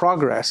great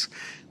progress,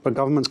 but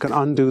governments can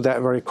undo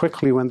that very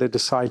quickly when they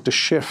decide to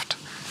shift,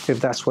 if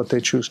that's what they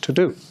choose to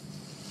do.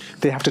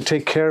 They have to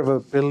take care of 1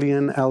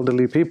 billion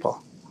elderly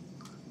people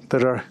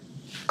that are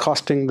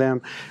costing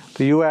them.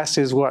 The US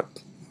is what?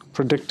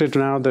 Predicted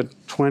now that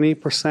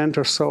 20%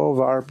 or so of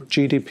our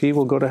GDP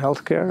will go to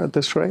healthcare at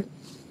this rate,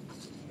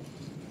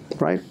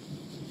 right?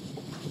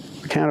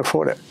 We can't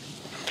afford it.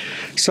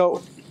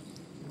 So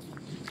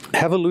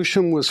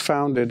Hevolution was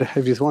founded.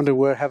 If you wonder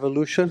where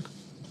Hevolution,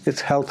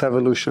 it's health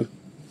evolution.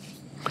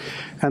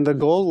 And the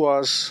goal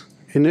was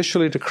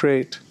initially to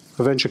create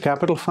a venture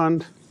capital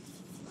fund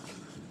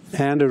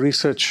and a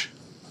research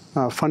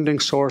funding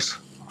source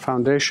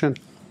foundation.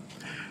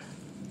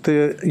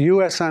 The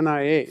US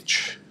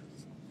NIH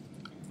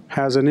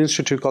has an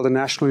institute called the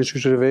National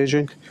Institute of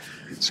Aging.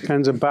 It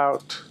spends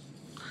about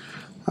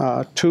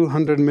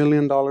 $200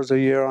 million a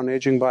year on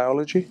aging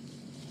biology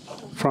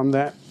from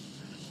that.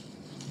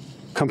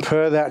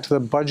 Compare that to the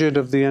budget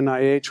of the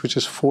NIH, which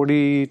is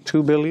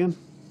 $42 billion.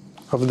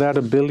 Of that,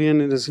 $1 billion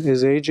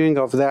is aging.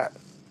 Of that,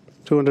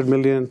 $200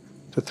 million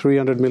to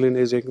 $300 million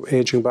is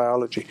aging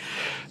biology.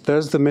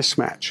 There's the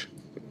mismatch.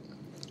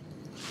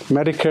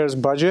 Medicare's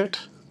budget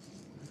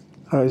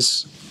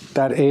is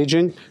that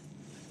aging.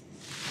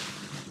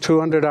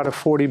 200 out of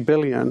 40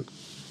 billion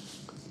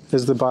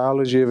is the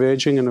biology of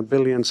aging, and $1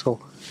 billion, so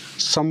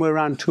somewhere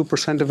around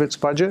 2% of its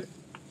budget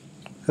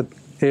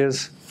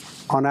is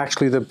on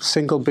actually the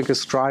single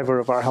biggest driver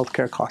of our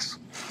healthcare costs.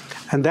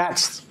 And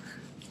that's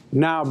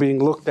now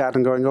being looked at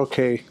and going,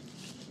 okay,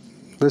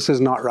 this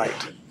is not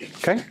right,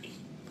 okay?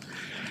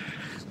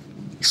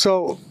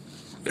 So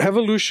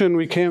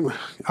Hevolution,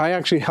 I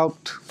actually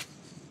helped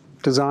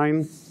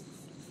design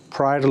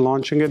prior to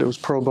launching it. It was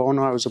pro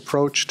bono. I was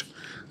approached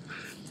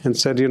and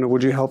said,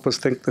 would you help us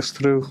think this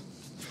through?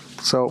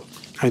 So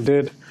I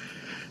did.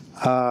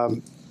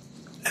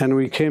 And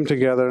we came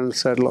together and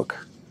said,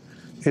 look,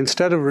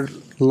 instead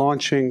of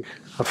launching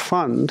a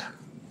fund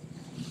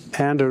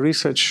and a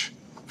research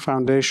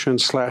foundation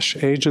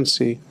 /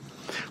 agency,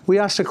 we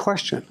asked a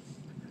question.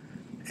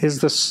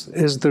 Is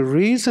the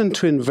reason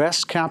to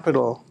invest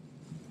capital,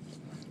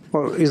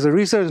 or is the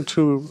reason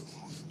to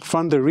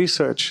fund the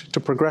research to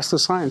progress the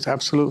science?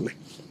 Absolutely.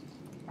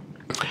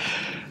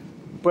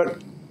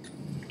 But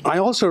I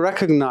also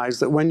recognize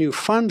that when you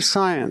fund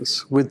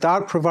science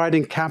without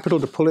providing capital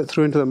to pull it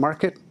through into the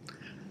market,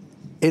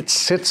 it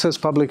sits as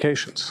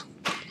publications.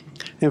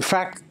 In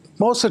fact,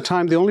 most of the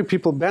time, the only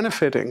people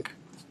benefiting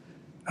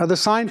are the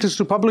scientists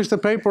who publish the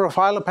paper or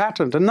file a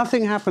patent, and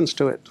nothing happens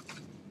to it,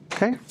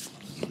 okay?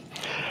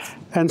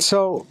 And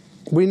so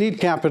we need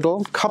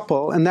capital,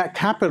 and that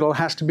capital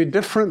has to be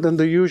different than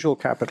the usual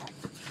capital.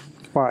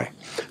 Why?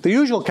 The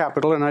usual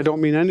capital, and I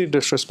don't mean any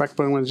disrespect,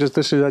 but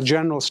this is a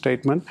general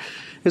statement,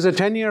 is a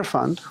 10-year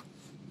fund.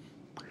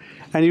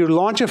 And you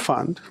launch a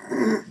fund,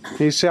 and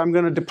you say, I'm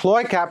going to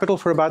deploy capital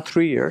for about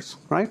 3 years,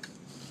 right?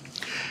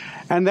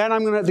 And then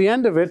I'm going to, at the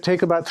end of it,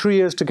 take about 3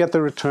 years to get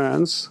the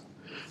returns.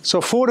 So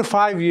 4 to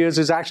 5 years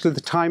is actually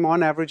the time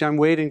on average I'm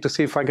waiting to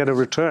see if I get a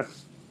return.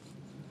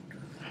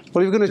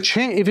 Well, if you're going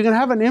to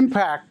have an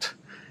impact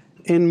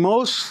in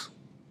most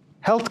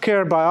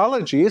healthcare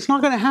biology, it's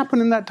not going to happen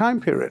in that time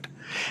period.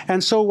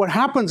 And so what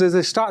happens is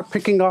they start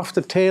picking off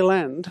the tail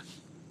end,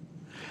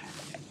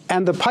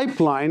 and the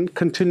pipeline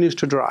continues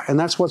to dry. And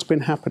that's what's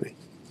been happening.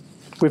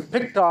 We've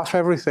picked off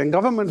everything.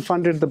 Government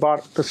funded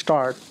the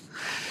start.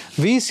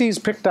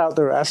 VCs picked out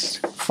the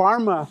rest.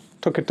 Pharma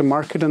took it to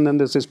market, and then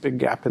there's this big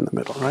gap in the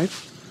middle, right?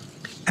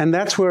 And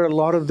that's where a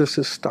lot of this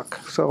is stuck.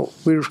 So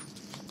we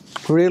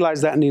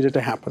realized that needed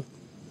to happen.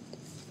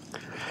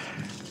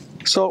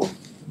 So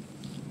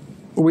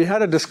we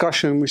had a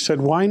discussion. We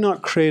said, why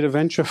not create a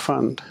venture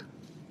fund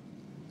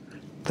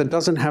that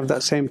doesn't have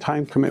that same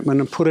time commitment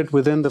and put it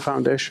within the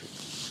foundation?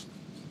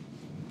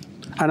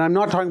 And I'm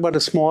not talking about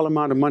a small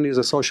amount of money as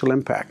a social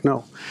impact,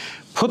 no.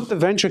 Put the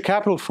venture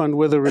capital fund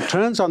where the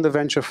returns on the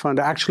venture fund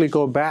actually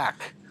go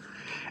back.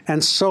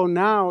 And so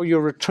now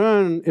your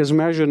return is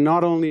measured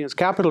not only as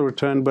capital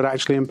return, but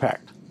actually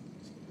impact.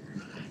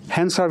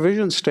 Hence our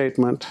vision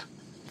statement,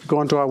 go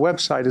onto our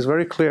website, is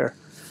very clear.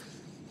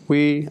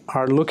 We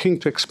are looking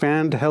to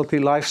expand healthy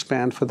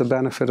lifespan for the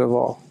benefit of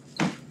all.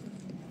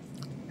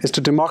 It's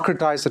to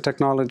democratize the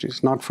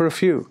technologies, not for a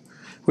few,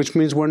 which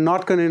means we're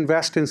not going to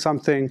invest in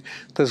something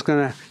that's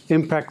going to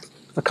impact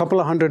a couple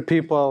of hundred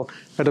people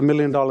at $1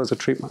 million a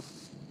treatment.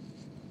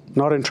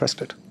 Not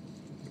interested.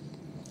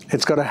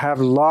 It's got to have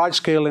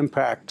large-scale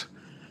impact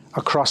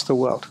across the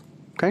world,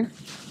 okay?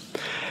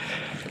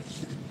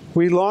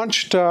 We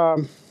launched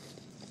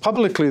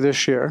publicly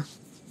this year,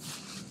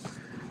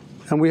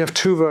 and we have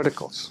 2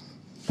 verticals.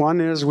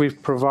 One is we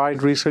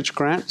provide research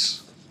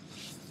grants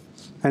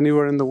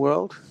anywhere in the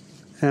world,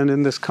 and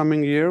in this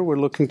coming year, we're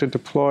looking to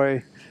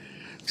deploy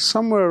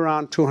somewhere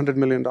around $200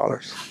 million.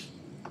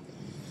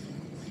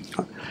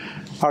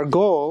 Our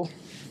goal,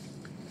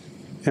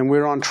 and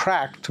we're on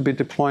track to be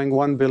deploying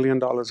 $1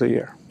 billion a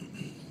year.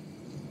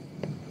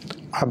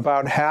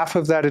 About half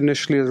of that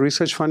initially is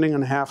research funding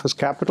and half is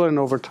capital, and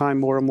over time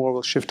more and more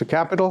will shift to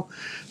capital,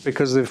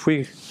 because if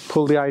we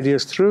pull the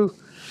ideas through,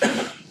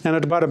 and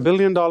at about $1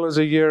 billion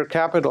a year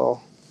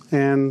capital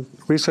and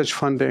research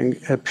funding,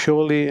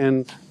 purely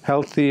in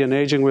healthy and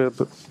aging, we're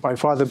by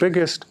far the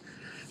biggest.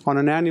 On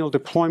an annual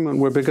deployment,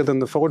 we're bigger than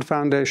the Ford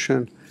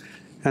Foundation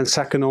and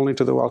second only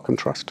to the Wellcome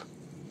Trust.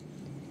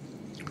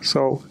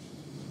 So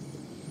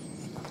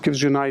it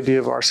gives you an idea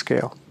of our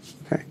scale.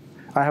 Okay.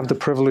 I have the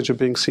privilege of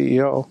being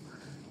CEO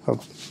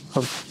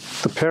of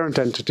the parent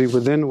entity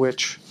within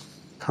which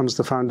comes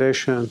the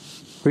foundation,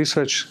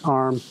 research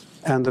arm,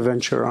 and the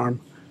venture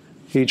arm.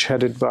 each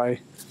headed by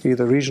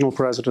either regional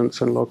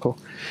presidents and local.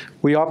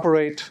 We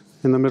operate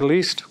in the Middle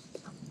East.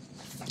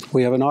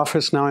 We have an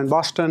office now in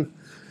Boston.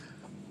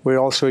 We're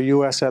also a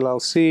US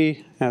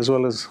LLC, as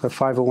well as a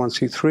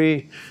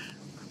 501c3.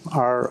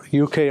 Our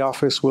UK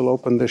office will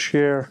open this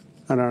year,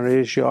 and our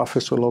Asia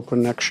office will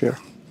open next year.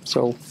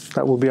 So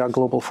that will be our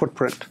global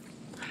footprint.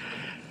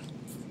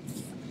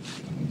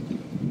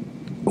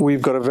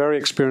 We've got a very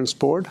experienced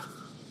board.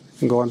 You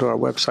can go onto our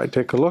website,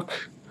 take a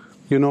look.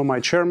 You know my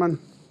chairman.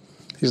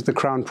 He's the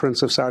Crown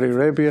Prince of Saudi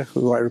Arabia,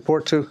 who I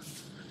report to.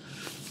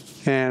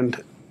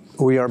 And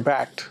we are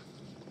backed,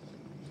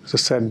 as I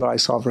said, by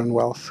sovereign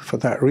wealth for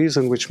that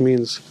reason, which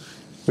means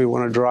we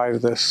want to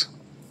drive this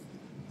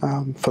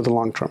for the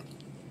long term.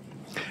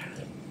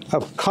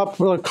 A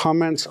couple of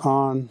comments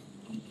on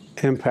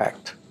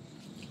impact.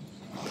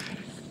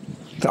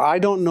 I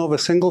don't know of a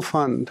single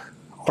fund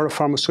or a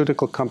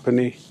pharmaceutical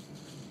company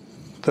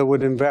that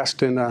would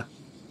invest in a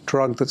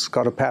drug that's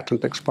got a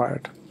patent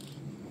expired.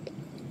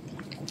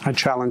 I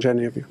challenge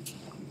any of you.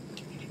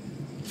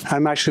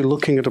 I'm actually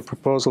looking at a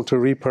proposal to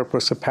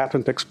repurpose a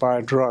patent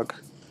expired drug,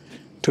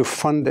 to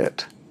fund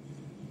it,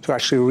 to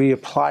actually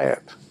reapply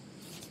it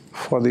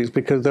for these,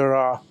 because there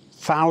are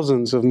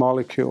thousands of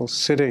molecules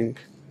sitting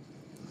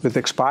with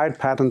expired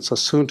patents or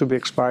soon to be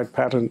expired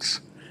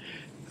patents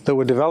that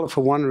were developed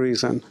for one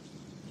reason.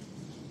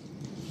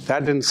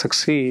 That didn't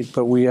succeed,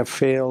 but we have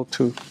failed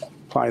to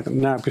apply them.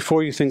 Now,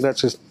 before you think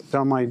that's a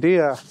dumb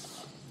idea,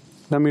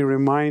 let me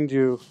remind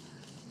you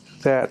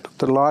that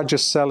the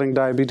largest selling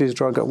diabetes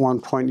drug at one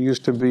point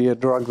used to be a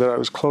drug that I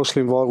was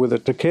closely involved with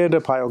at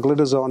Takeda,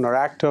 pioglitazone or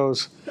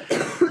Actos.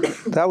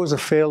 That was a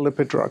failed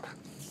lipid drug.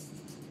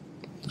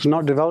 It was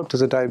not developed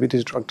as a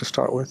diabetes drug to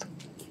start with.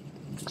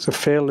 It's a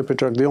failed lipid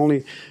drug. The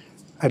only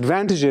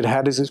advantage it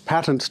had is its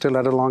patent still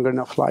had a longer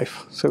enough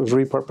life, so it was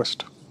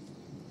repurposed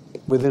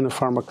within a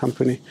pharma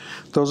company.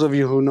 Those of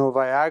you who know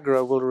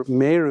Viagra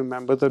may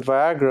remember that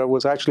Viagra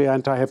was actually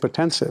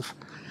antihypertensive,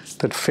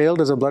 that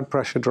failed as a blood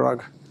pressure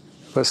drug,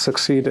 but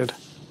succeeded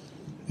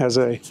as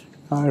a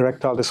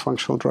erectile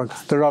dysfunctional drug.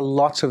 There are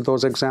lots of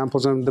those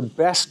examples, and the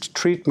best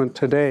treatment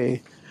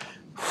today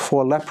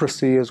for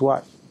leprosy is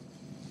what?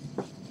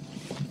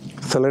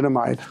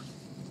 Thalidomide.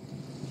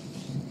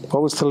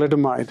 What was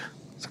thalidomide?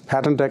 It's a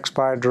patent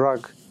expired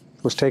drug.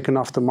 It was taken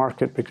off the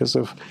market because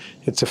of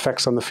its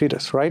effects on the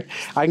fetus, right?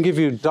 I can give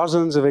you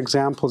dozens of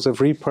examples of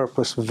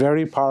repurposed,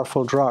 very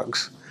powerful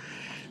drugs,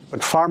 but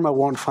pharma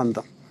won't fund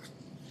them.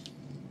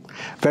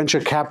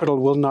 Venture capital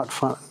will not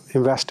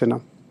invest in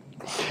them,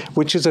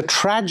 which is a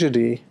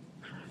tragedy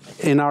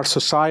in our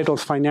societal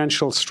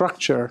financial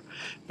structure,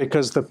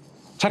 because the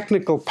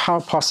technical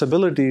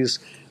possibilities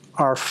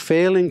are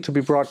failing to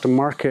be brought to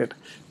market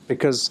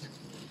because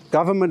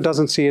government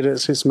doesn't see it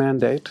as its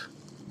mandate.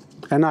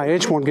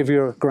 NIH won't give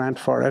you a grant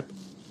for it.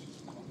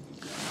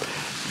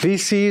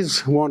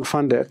 VCs won't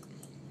fund it.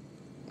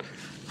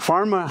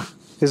 Pharma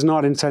is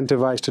not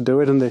incentivized to do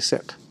it, and they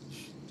sit.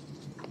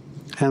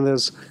 And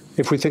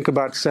if we think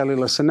about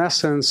cellular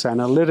senescence,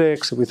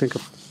 analytics, if we think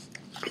of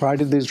a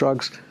variety of these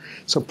drugs,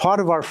 so part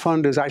of our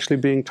fund is actually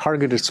being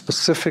targeted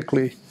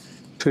specifically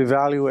to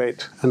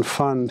evaluate and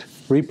fund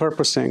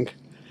repurposing.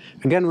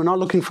 Again, we're not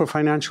looking for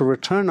financial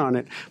return on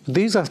it, but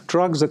these are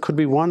drugs that could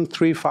be 1,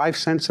 3, 5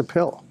 cents a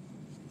pill,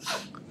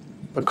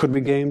 but could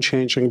be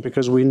game-changing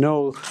because we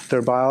know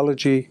their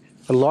biology.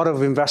 A lot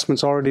of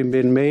investments already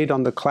been made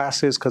on the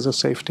classes because of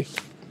safety.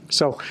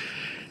 So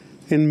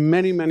in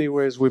many, many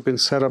ways, we've been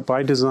set up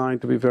by design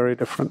to be very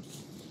different.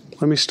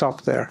 Let me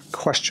stop there.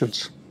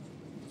 Questions?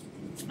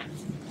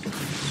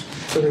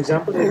 So the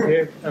example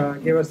you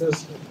gave us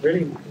is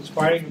really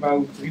inspiring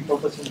about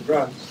repurposing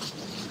drugs.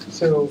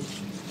 So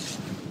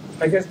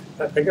I guess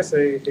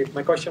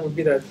my question would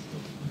be that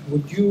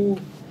would you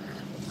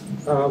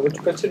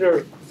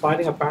consider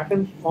filing a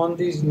patent on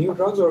these new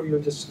drugs, or you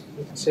just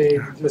say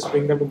let's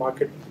bring them to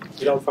market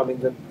without filing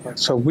them?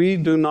 So we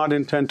do not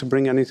intend to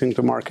bring anything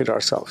to market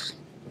ourselves.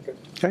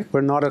 Okay?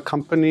 We're not a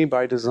company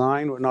by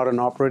design. We're not an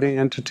operating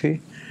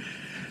entity.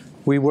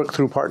 We work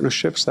through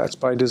partnerships. That's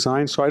by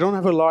design. So I don't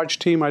have a large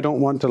team. I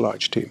don't want a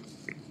large team.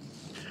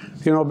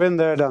 Been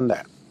there, done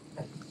that.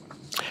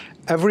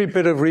 Every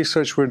bit of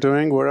research we're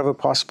doing, wherever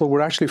possible,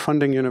 we're actually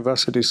funding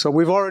universities. So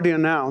we've already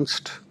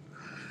announced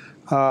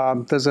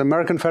there's the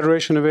American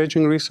Federation of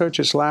Aging Research.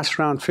 Its last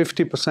round,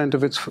 50%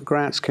 of its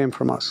grants came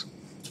from us.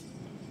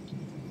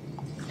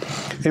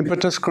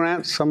 Impetus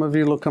grants, some of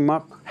you look them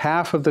up.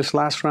 Half of this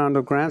last round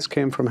of grants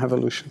came from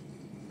Hevolution.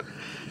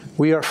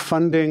 We are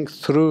funding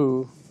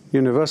through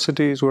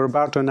universities. We're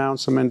about to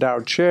announce some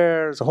endowed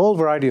chairs, a whole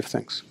variety of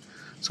things.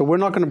 So we're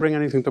not going to bring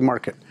anything to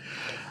market.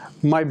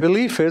 My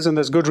belief is, and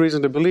there's good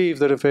reason to believe,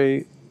 that if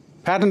a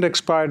patent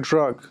expired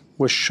drug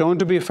was shown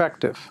to be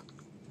effective,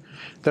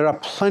 there are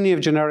plenty of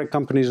generic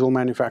companies who will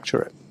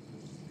manufacture it.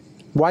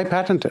 Why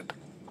patent it?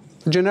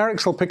 The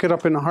generics will pick it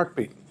up in a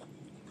heartbeat.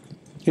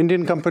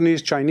 Indian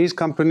companies, Chinese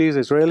companies,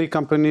 Israeli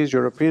companies,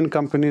 European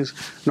companies.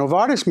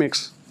 Novartis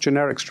makes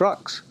generics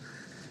drugs.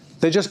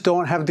 They just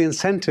don't have the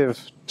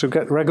incentive to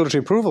get regulatory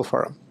approval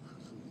for them.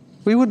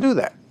 We would do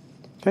that.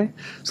 Okay?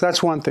 So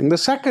that's one thing. The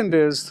second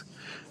is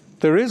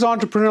there is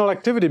entrepreneurial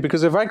activity,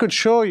 because if I could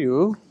show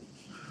you,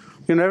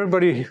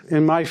 everybody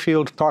in my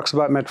field talks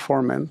about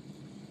metformin.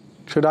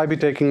 Should I be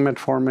taking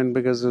metformin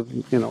because of,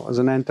 as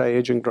an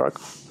anti-aging drug?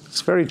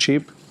 It's very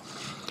cheap.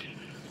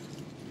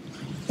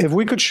 If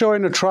we could show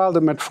in a trial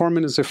that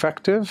metformin is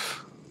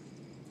effective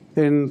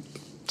in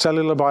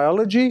cellular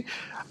biology,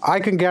 I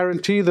can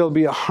guarantee there'll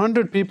be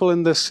 100 people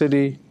in this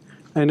city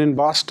and in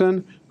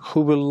Boston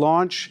who will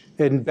launch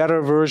a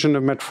better version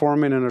of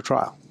metformin in a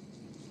trial.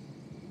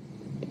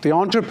 The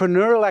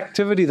entrepreneurial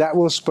activity that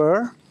will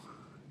spur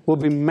will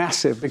be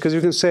massive, because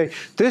you can say,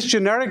 this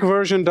generic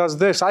version does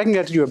this, I can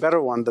get you a better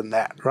one than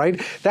that,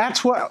 right?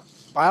 That's what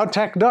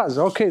biotech does.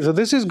 Okay, so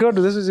this is good,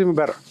 this is even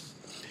better.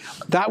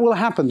 That will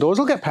happen. Those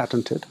will get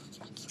patented.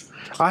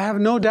 I have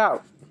no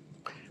doubt.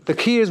 The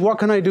key is, what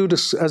can I do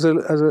as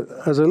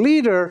a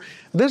leader?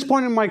 At this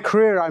point in my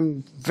career,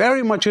 I'm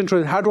very much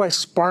interested in how do I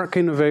spark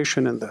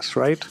innovation in this,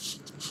 right?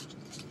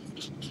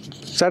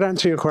 Does that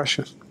answer your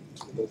question?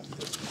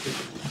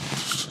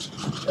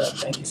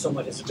 Thank you so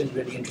much. It's been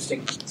really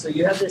interesting. So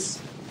you have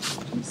this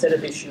set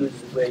of issues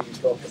where you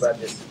talked about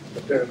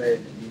the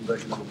pyramid, the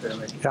inversion of the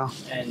pyramid, yeah,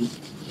 and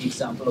the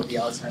example of the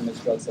Alzheimer's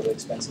drugs that were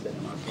expensive and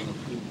are not being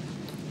approved.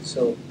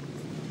 So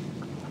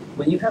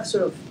when you have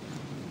sort of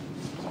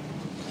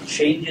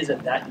changes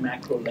at that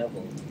macro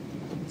level,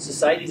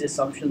 society's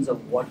assumptions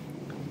of what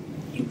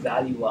you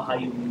value or how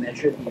you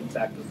measure the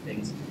impact of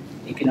things,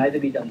 it can either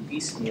be done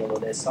piecemeal, or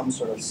there's some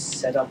sort of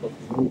setup of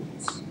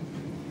rules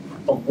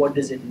of what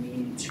does it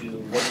mean to,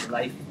 what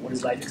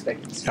is life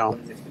expectancy? Yeah.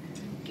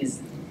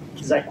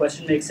 Does that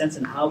question make sense,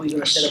 and how are we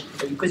going to set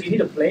up, because you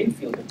need a playing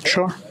field to play,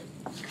 sure.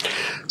 Right?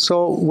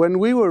 So when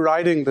we were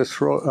writing this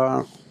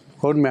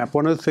roadmap,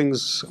 one of the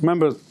things,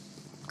 remember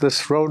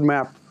this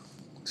roadmap,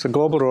 it's a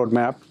global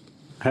roadmap,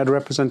 had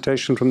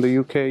representation from the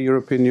UK,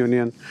 European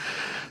Union,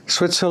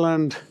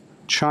 Switzerland,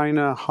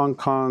 China, Hong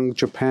Kong,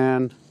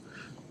 Japan,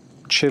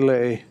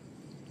 Chile,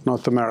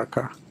 North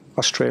America,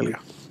 Australia.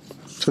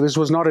 So this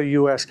was not a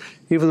US,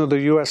 even though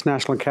the US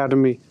National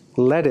Academy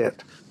led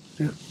it,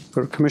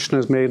 the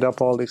commissioners made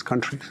up all these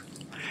countries.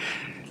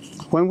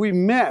 When we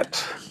met,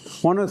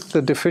 one of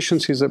the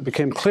deficiencies that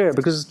became clear,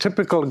 because a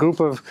typical group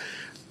of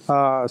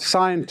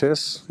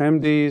scientists,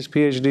 MDs,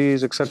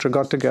 PhDs, etc.,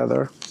 got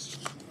together,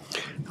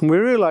 and we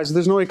realized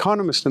there's no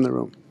economist in the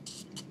room.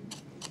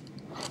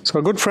 So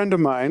a good friend of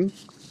mine,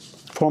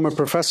 former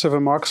professor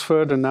from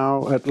Oxford and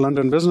now at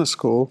London Business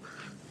School,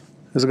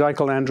 is a guy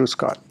called Andrew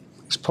Scott.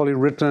 He's probably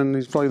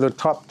the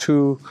top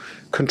 2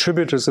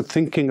 contributors of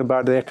thinking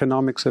about the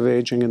economics of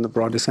aging in the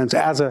broadest sense.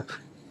 As an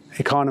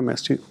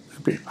economist,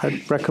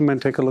 I'd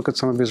recommend take a look at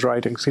some of his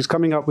writings. He's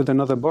coming up with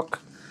another book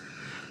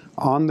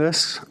on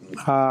this.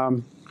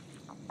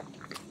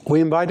 We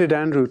invited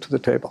Andrew to the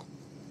table.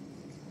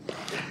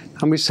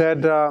 And we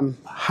said,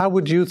 how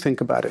would you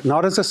think about it?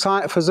 Not as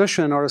a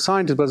physician or a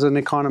scientist, but as an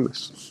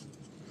economist.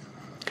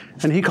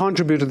 And he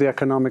contributed to the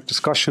economic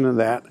discussion of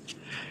that.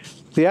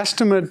 The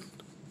estimate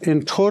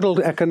in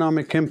total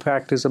economic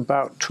impact is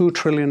about $2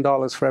 trillion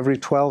for every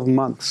 12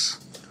 months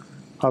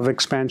of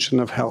expansion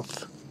of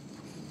health.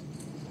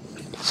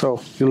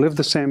 So you live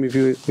the same. If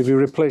you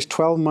replace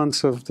 12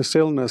 months of this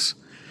illness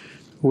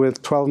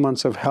with 12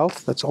 months of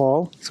health, that's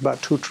all. It's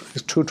about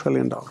 $2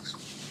 trillion.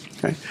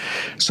 Okay?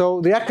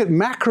 So the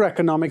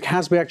macroeconomic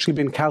has actually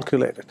been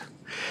calculated.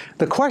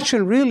 The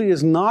question really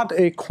is not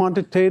a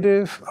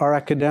quantitative or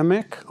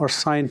academic or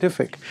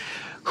scientific.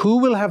 Who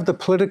will have the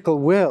political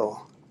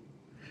will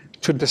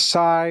to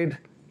decide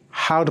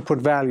how to put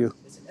value?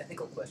 It's an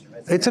ethical question,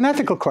 right? It's an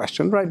ethical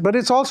question, right? But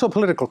it's also a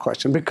political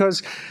question,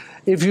 because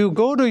if you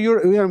go to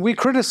Europe, and we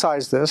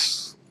criticize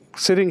this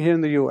sitting here in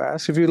the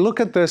US, if you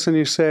look at this and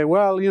you say,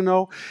 well,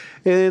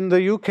 in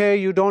the UK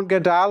you don't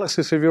get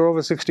dialysis if you're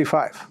over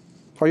 65,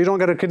 or you don't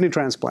get a kidney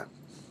transplant.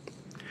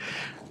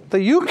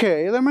 The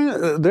UK, I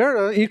mean,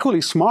 they're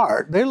equally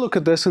smart. They look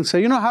at this and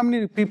say, how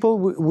many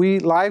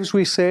lives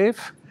we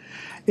save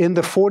in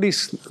the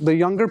 40s, the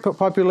younger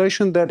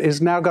population that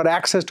has now got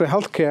access to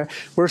healthcare,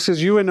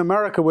 versus you in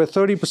America, where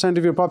 30%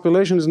 of your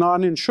population is not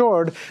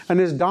uninsured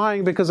and is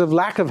dying because of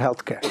lack of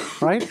healthcare,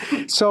 right?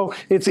 So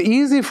it's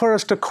easy for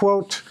us to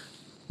quote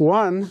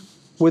one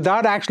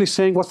without actually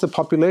saying what's the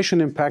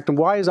population impact and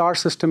why is our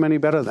system any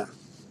better than.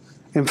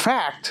 In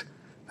fact,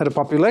 at a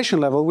population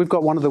level, we've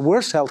got one of the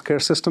worst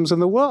healthcare systems in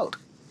the world.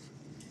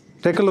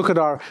 Take a look at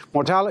our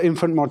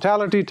infant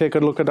mortality, take a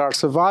look at our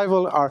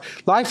survival. Our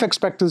life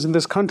expectancy in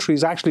this country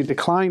has actually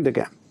declined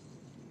again,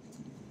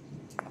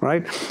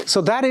 right?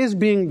 So that is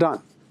being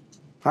done.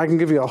 I can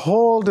give you a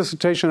whole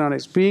dissertation on it.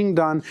 It's being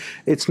done.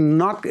 It's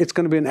going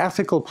to be an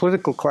ethical,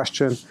 political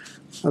question.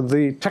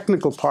 The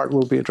technical part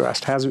will be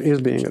addressed,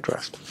 is being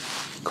addressed.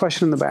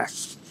 Question in the back.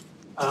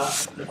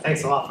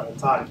 Thanks a lot for the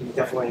talk. You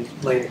definitely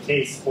laid the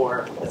case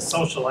for the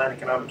social and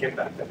economic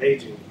impact of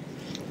aging.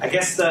 I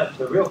guess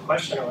the real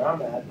question around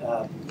that,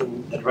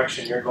 in the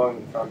direction you're going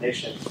with the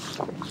foundation,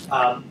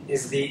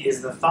 is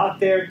the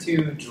thought there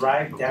to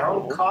drive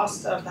down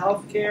cost of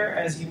healthcare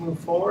as you move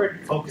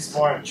forward, focus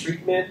more on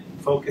treatment,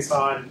 focus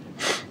on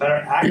better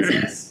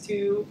access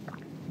to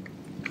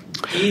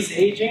ease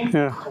aging?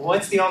 Yeah.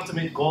 What's the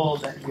ultimate goal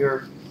that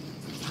you're,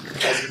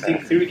 as you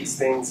think through these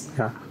things,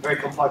 very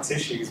complex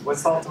issues,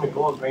 what's the ultimate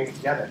goal of bringing it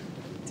together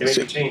to make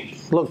a change?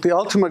 Look, the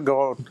ultimate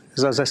goal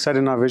is, as I said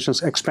in our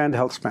visions, expand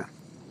health span.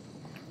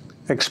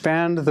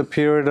 Expand the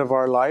period of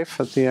our life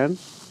at the end,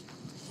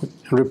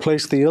 and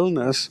replace the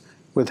illness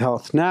with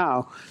health.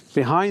 Now,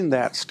 behind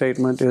that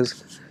statement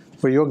is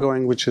where you're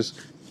going, which is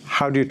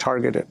how do you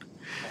target it?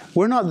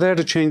 We're not there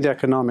to change the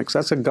economics.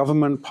 That's a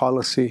government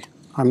policy.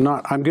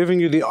 I'm giving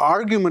you the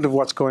argument of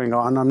what's going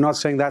on. I'm not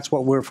saying that's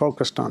what we're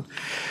focused on.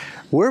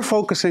 We're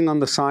focusing on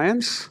the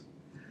science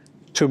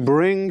to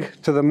bring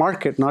to the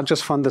market, not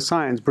just fund the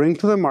science, bring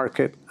to the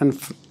market and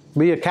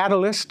be a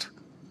catalyst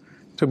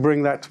to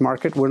bring that to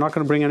market. We're not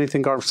going to bring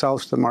anything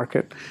ourselves to the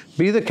market.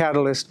 Be the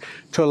catalyst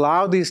to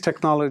allow these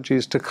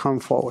technologies to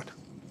come forward.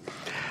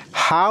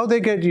 How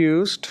they get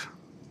used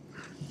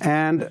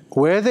and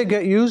where they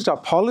get used are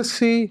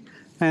policy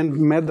and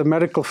the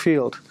medical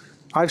field.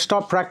 I've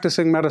stopped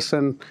practicing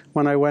medicine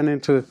when I went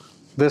into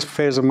this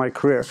phase of my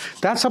career.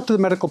 That's up to the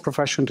medical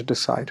profession to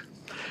decide.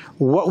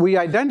 What we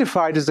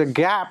identified is a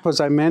gap, as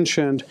I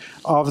mentioned,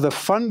 of the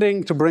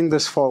funding to bring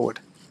this forward.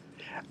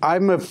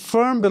 I'm a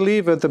firm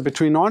believer that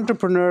between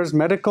entrepreneurs,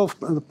 medical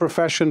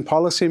profession,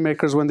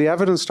 policymakers, when the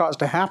evidence starts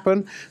to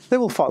happen, they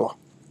will follow.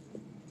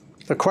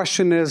 The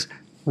question is,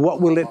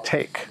 what will it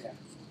take?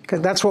 Okay,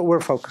 that's what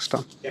we're focused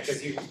on. Yeah,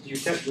 because you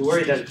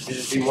worry that it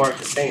would be more of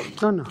the same.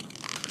 No.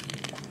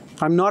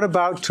 I'm not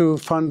about to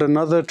fund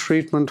another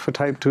treatment for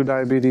type 2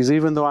 diabetes,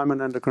 even though I'm an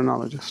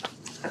endocrinologist.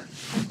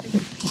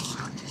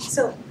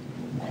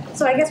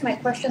 So I guess my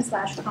question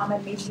 /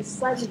 comment may be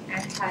slightly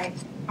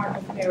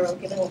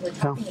anti-entrepreneurial, given what we're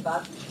talking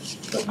about.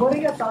 But what are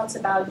your thoughts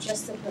about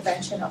just the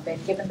prevention of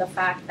it, given the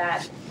fact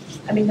that,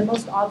 I mean, the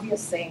most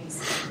obvious things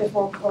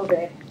before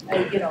COVID,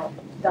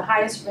 the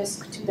highest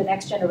risk to the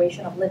next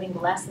generation of living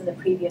less than the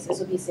previous is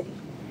obesity.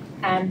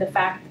 And the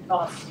fact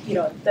of,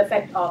 the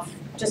effect of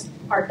just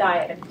our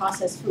diet and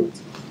processed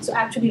foods. So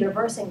actually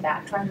reversing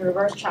that, trying to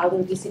reverse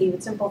childhood obesity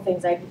with simple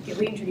things like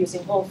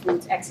reintroducing whole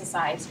foods,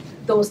 exercise,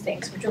 those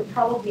things, which will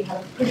probably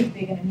have a pretty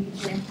big and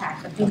immediate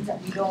impact on things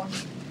that we don't,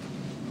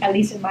 at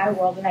least in my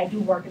world, and I do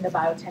work in the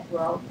biotech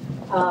world,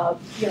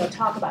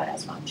 talk about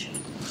as much.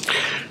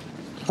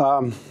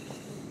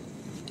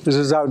 This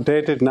is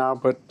outdated now,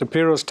 but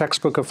DePiro's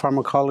textbook of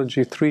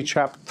pharmacology, three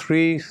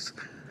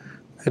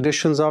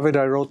editions of it,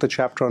 I wrote the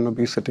chapter on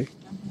obesity.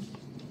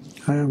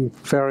 I am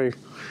very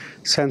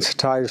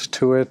sensitized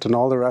to it and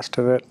all the rest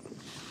of it.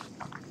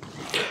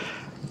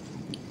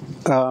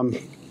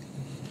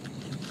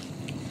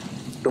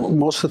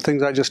 Most of the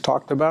things I just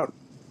talked about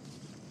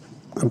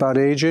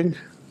aging,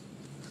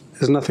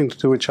 has nothing to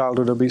do with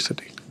childhood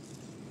obesity.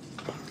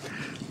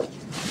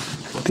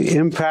 The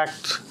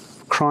impact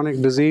of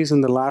chronic disease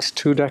in the last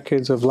 2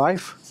 decades of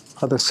life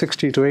are the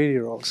 60 to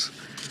 80-year-olds.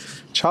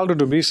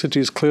 Childhood obesity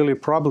is clearly a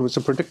problem. It's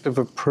a predictive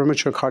of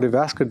premature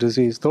cardiovascular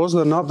disease. Those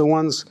are not the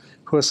ones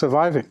who are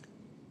surviving.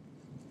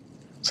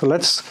 So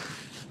let's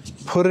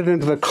put it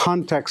into the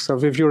context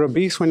of if you're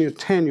obese when you're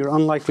 10, you're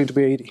unlikely to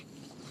be 80.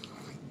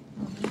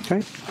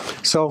 Okay?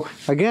 So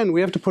again,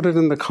 we have to put it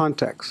in the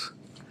context.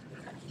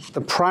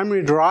 The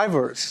primary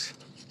drivers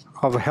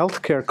of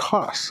healthcare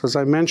costs, as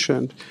I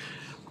mentioned,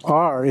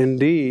 are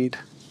indeed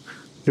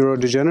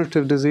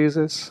neurodegenerative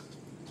diseases,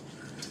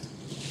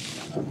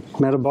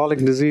 metabolic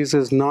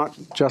diseases, not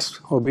just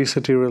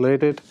obesity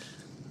related,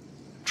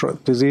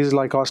 diseases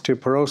like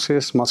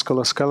osteoporosis,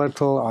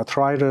 musculoskeletal,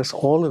 arthritis,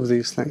 all of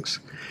these things.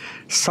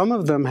 Some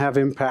of them have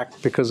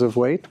impact because of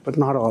weight, but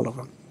not all of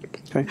them.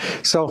 Okay?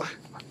 So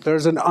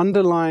there's an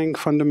underlying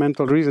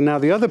fundamental reason. Now,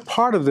 the other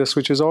part of this,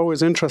 which is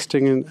always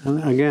interesting,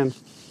 and again,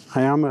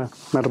 I am a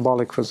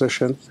metabolic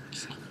physician,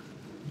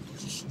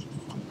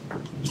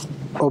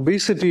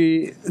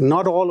 obesity,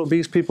 not all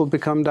obese people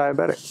become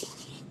diabetic.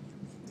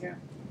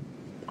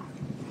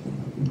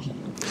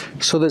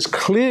 So there's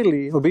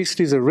clearly,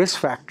 obesity is a risk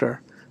factor.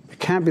 It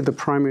can't be the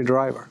primary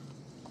driver.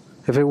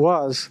 If it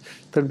was,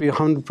 there'd be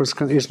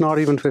 100%, it's not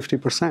even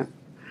 50%.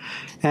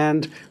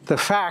 And the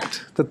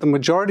fact that the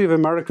majority of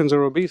Americans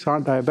are obese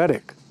aren't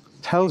diabetic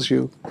tells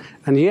you,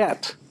 and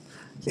yet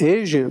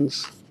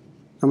Asians,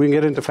 and we can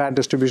get into fat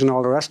distribution and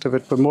all the rest of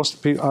it, but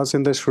most of us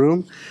in this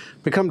room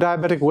become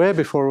diabetic way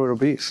before we're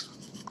obese.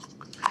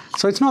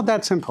 So it's not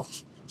that simple.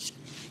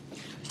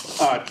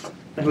 I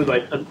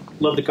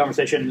love the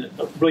conversation.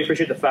 I really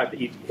appreciate the fact that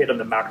you hit on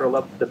the macro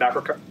level, the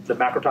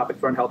macro topic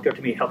for healthcare.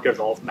 To me, healthcare is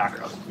all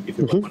macro. If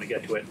you really want to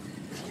get to it,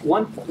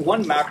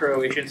 one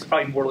macro issue is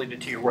probably more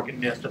related to your work in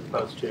NIST as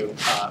opposed to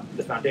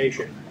the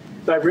foundation.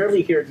 But I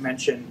rarely hear it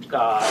mentioned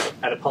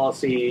at a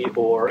policy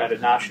or at a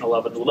national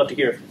level. We'd love to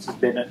hear if this has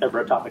been ever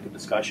a topic of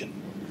discussion.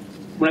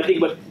 When I think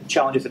about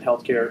challenges in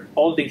healthcare,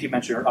 all the things you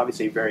mentioned are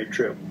obviously very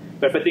true.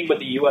 But if I think about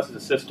the U.S. as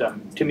a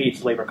system, to me,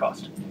 it's labor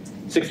cost.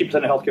 60%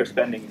 of healthcare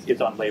spending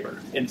is on labor.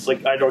 And it's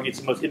like, I'd argue it's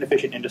the most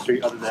inefficient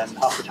industry other than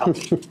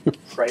hospitality,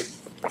 right?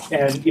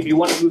 And if you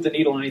want to move the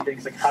needle on anything,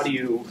 it's like, how do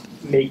you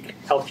make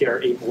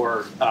healthcare a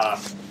more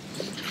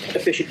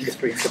efficient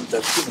industry in terms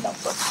of human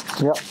output.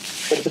 Yeah.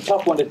 But it's a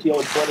tough one to deal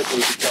with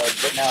politically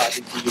because right now I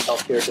think we use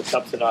healthcare to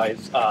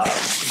subsidize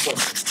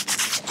employment.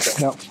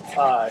 So,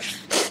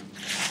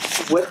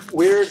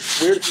 where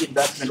does the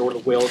investment or the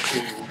will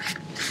to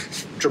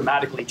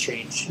dramatically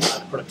change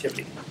the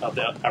productivity of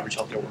the average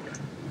healthcare worker?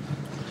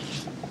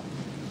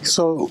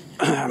 So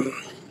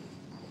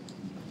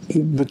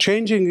the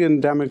changing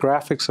in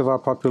demographics of our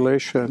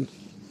population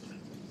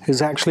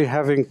is actually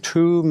having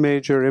two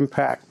major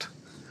impacts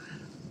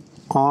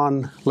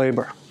on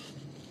labor.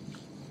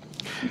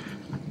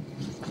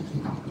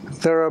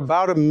 There are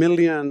about 1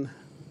 million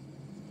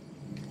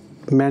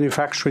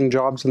manufacturing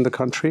jobs in the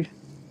country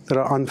that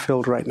are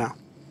unfilled right now.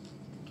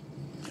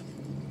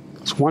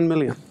 It's 1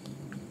 million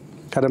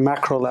at a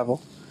macro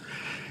level.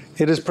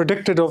 It is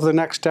predicted over the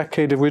next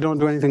decade, if we don't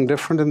do anything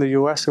different in the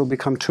US, it will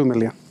become 2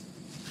 million.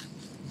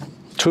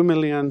 2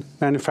 million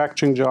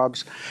manufacturing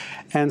jobs,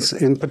 and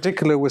in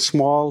particular with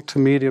small to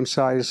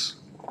medium-sized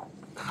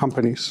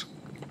companies.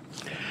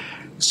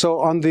 So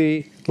on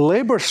the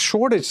labor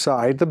shortage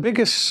side, the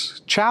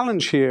biggest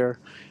challenge here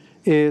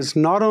is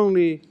not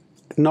only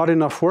not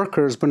enough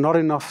workers, but not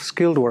enough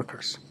skilled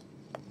workers.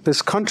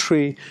 This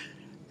country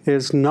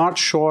is not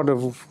short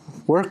of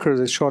workers,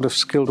 it's short of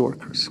skilled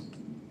workers.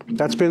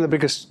 That's been the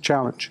biggest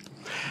challenge.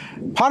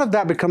 Part of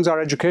that becomes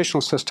our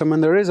educational system,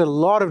 and there is a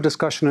lot of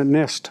discussion at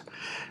NIST,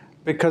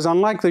 because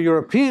unlike the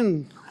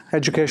European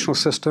educational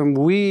system,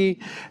 we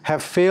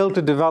have failed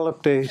to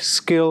develop a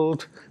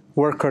skilled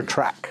worker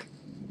track.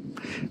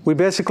 We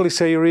basically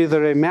say you're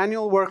either a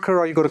manual worker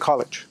or you go to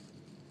college.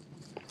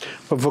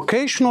 But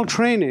vocational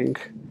training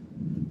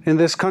in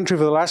this country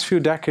for the last few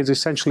decades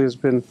essentially has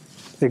been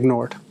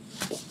ignored.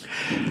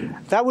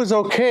 That was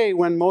okay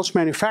when most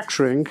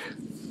manufacturing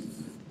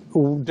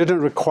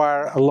didn't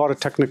require a lot of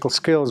technical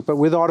skills, but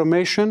with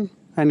automation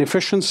and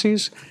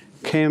efficiencies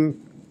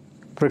came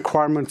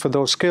requirement for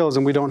those skills,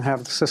 and we don't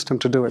have the system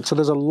to do it. So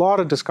there's a lot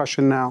of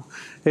discussion now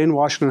in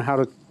Washington how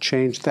to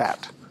change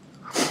that.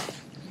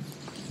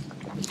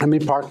 Let me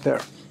park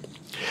there.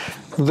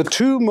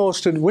 Which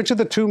of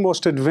the two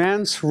most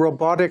advanced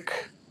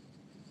robotic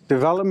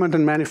development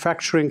and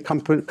manufacturing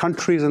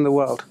countries in the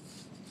world?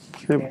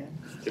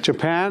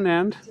 Japan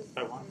and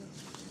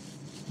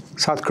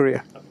South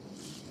Korea.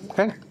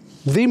 Okay?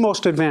 The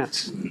most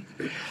advanced.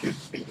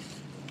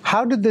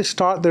 How did they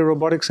start their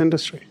robotics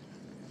industry?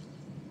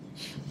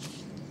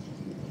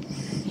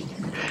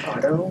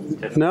 Auto?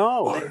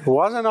 No, it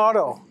wasn't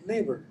auto.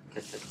 Labor.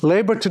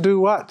 Labor to do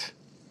what?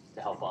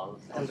 To help all.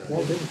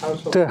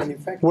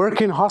 To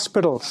work in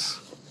hospitals.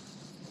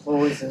 What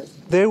was it?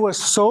 They were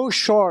so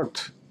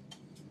short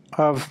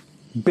of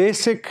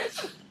basic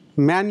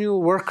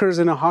manual workers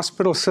in a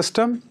hospital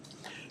system,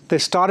 they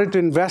started to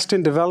invest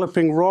in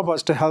developing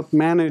robots to help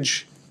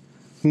manage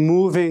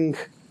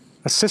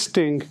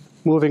assisting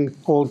moving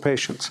old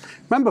patients.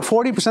 Remember,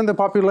 40% of the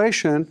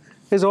population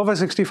is over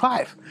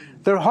 65.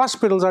 Their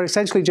hospitals are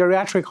essentially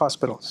geriatric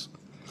hospitals.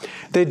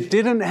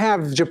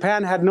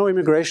 Japan had no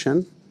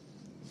immigration,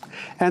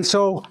 and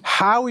so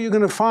how are you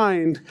going to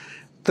find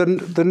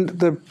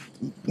the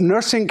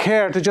nursing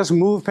care to just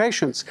move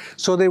patients?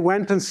 So they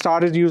went and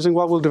started using,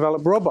 we'll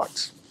develop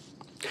robots.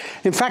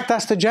 In fact,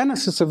 that's the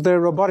genesis of their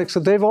robotics. So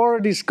they've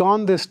already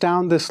gone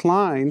down this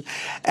line,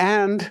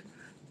 and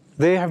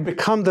they have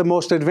become the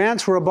most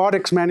advanced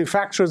robotics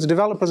manufacturers,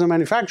 developers and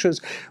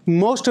manufacturers.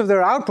 Most of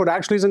their output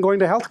actually isn't going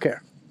to healthcare.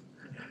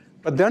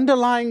 But the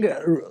underlying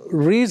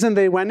reason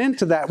they went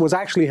into that was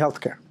actually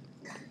healthcare.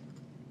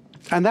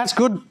 And that's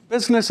good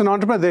business and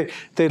entrepreneur.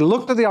 They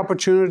looked at the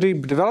opportunity,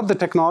 developed the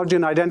technology,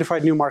 and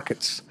identified new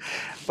markets.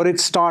 But it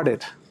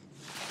started.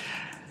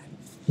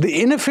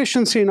 The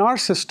inefficiency in our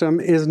system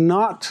is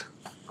not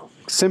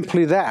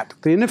simply that.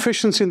 The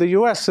inefficiency in the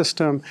US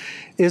system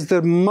is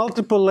the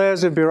multiple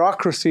layers of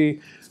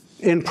bureaucracy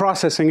in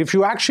processing. If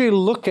you actually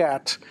look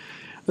at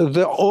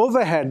the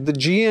overhead, the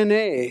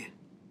G&A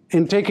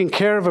in taking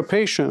care of a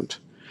patient,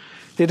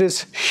 it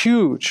is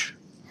huge.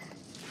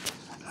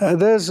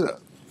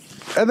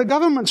 The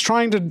government's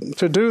trying to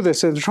do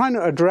this, and they're trying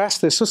to address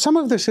this. So some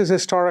of this is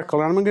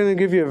historical, and I'm going to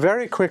give you a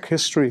very quick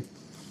history.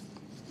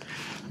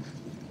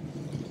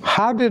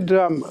 How did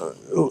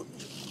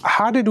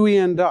we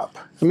end up?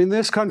 I mean, in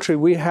this country,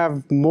 we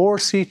have more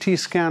CT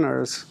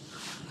scanners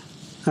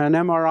and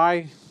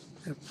MRI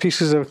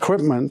pieces of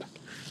equipment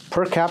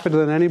per capita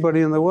than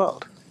anybody in the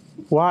world.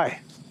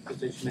 Why?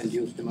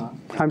 Physician-induced demand.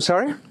 I'm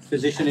sorry?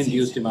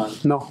 Physician-induced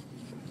demand. No.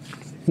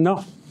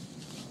 No.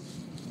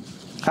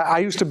 I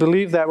used to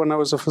believe that when I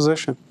was a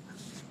physician.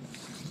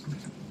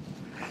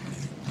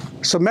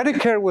 So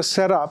Medicare was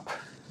set up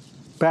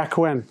back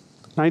when?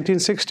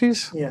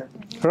 1960s? Yeah.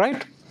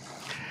 Right?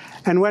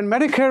 And when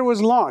Medicare was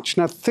launched,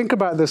 now think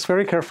about this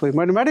very carefully.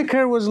 When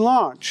Medicare was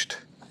launched,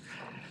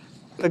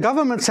 the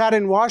government sat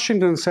in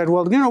Washington and said,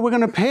 well, we're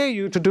going to pay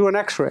you to do an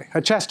X-ray,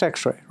 a chest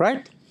X-ray,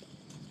 right?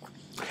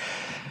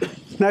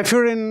 Now, if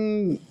you're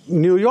in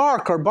New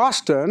York or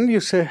Boston,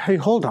 you say, hey,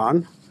 hold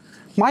on.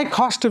 My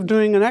cost of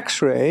doing an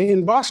X-ray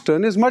in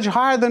Boston is much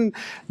higher than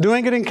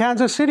doing it in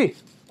Kansas City.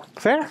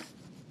 Fair?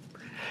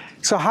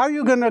 So how are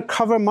you going to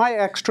cover my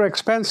extra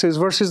expenses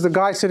versus the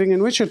guy sitting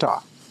in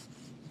Wichita?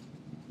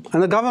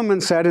 And the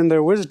government said in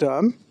their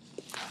wisdom,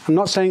 I'm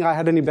not saying I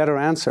had any better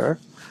answer,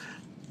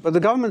 but the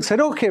government said,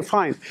 okay,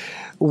 fine.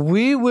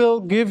 We will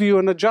give you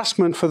an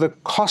adjustment for the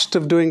cost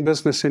of doing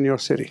business in your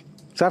city.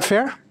 Is that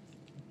fair?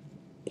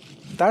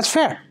 That's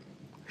fair.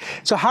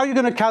 So how are you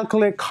going to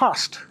calculate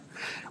cost?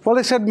 Well,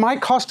 they said, my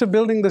cost of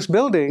building this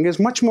building is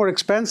much more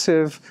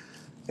expensive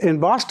in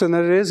Boston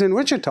than it is in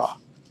Wichita.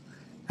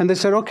 And they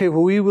said, okay,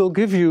 well, we will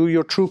give you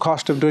your true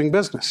cost of doing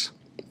business.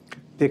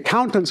 The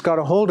accountants got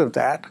a hold of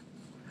that,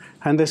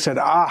 and they said,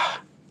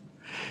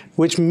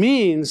 which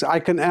means I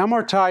can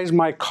amortize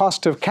my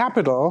cost of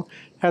capital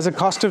as a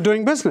cost of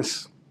doing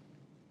business.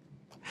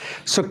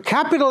 So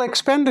capital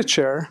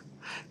expenditure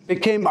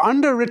became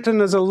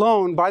underwritten as a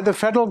loan by the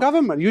federal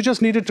government. You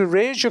just needed to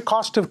raise your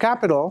cost of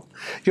capital,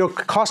 your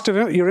cost of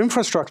your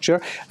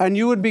infrastructure, and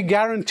you would be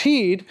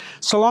guaranteed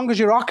so long as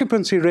your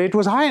occupancy rate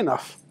was high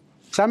enough.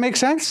 Does that make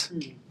sense?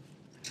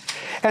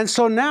 And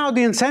so now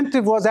the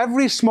incentive was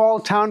every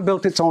small town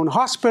built its own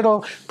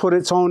hospital, put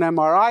its own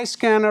MRI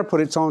scanner, put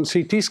its own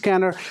CT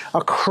scanner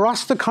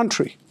across the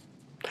country,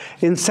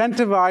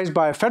 incentivized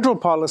by a federal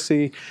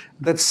policy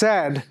that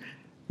said,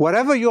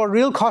 whatever your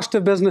real cost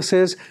of business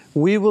is,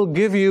 we will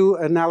give you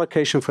an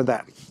allocation for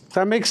that. Does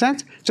that make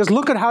sense? Just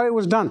look at how it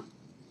was done.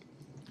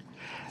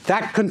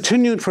 That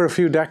continued for a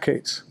few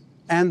decades,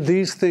 and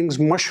these things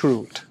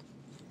mushroomed.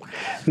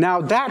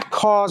 Now that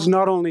caused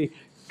not only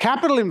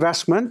capital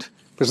investment,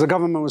 because the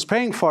government was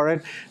paying for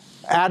it,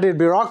 added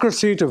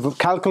bureaucracy to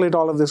calculate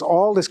all of this,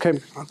 all this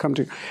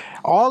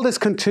all this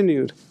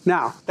continued.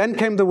 Now, then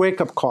came the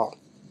wake-up call.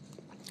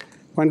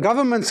 When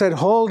government said,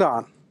 hold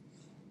on,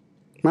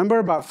 remember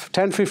about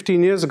 10,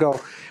 15 years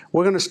ago,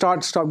 we're going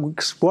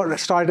to what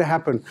started to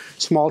happen?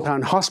 Small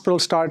town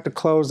hospitals started to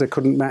close. They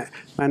couldn't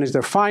manage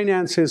their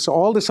finances. So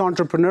all this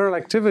entrepreneurial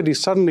activity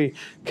suddenly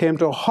came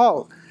to a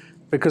halt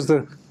because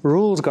the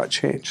rules got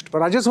changed.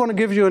 But I just want to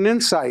give you an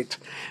insight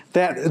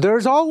that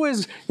there's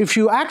always, if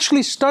you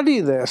actually study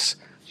this,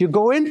 you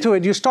go into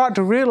it, you start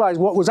to realize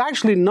what was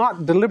actually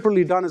not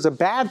deliberately done as a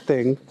bad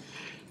thing.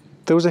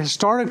 There was a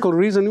historical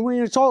reason.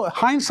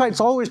 Hindsight's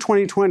always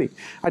 20/20.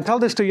 I tell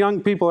this to young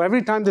people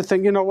every time they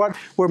think, you know what,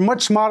 we're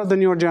much smarter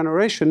than your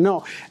generation.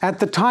 No, at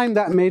the time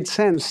that made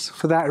sense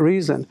for that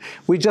reason.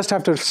 We just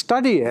have to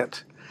study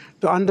it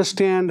to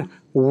understand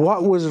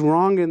what was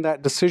wrong in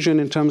that decision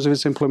in terms of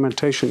its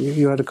implementation.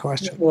 You had a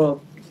question.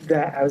 Well,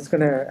 I was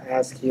going to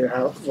ask you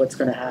what's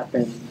going to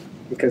happen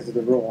because of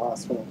the rural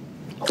hospital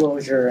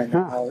closure and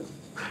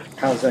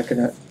how's that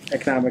going to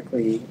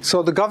economically...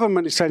 So the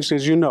government essentially,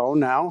 as you know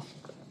now,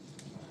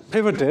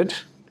 pivoted.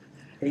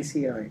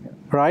 ACI.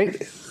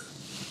 Right?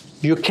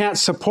 You can't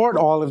support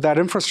all of that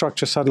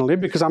infrastructure suddenly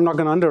because I'm not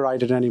going to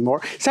underwrite it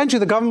anymore. Essentially,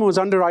 the government was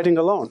underwriting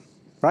a loan,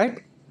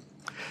 right?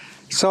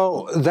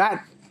 So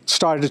that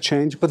started to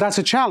change, but that's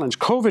a challenge.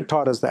 COVID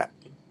taught us that.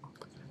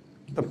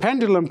 The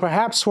pendulum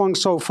perhaps swung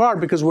so far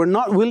because we're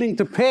not willing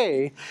to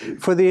pay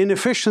for the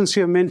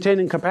inefficiency of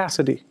maintaining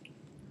capacity.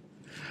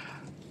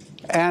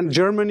 And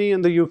Germany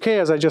and the UK,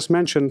 as I just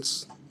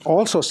mentioned,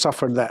 also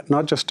suffered that,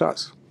 not just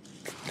us.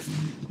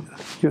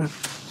 Yeah.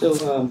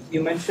 So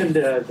you mentioned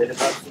that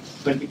about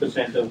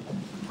 20% of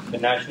the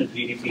national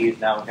GDP is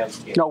now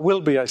healthcare. No,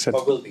 will be, I said.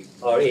 Or will be,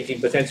 or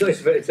 18%. So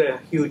it's a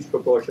huge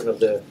proportion of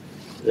the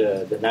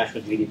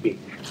national GDP.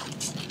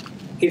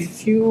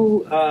 If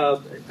you,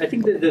 I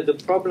think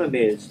the problem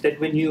is that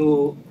when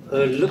you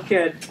look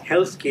at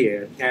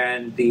healthcare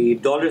and the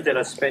dollars that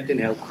are spent in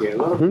healthcare, a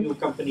lot of new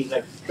companies,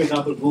 like for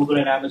example, Google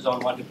and Amazon,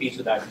 want a piece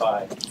of that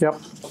pie. Yep.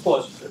 Of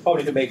course,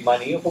 probably to make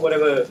money or for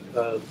whatever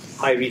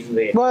high reason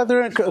they have. Well,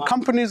 there are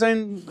companies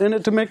in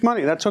it to make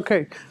money. That's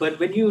okay. But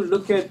when you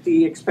look at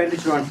the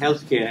expenditure on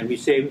healthcare and we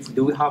say,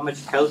 how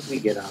much health we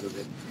get out of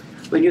it,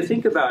 when you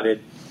think about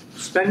it,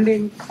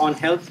 spending on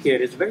healthcare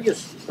is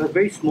a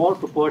very small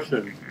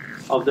proportion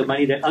of the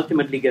money that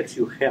ultimately gets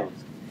you health.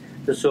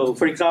 So,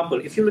 for example,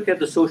 if you look at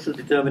the social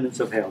determinants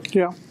of health,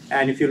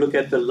 and if you look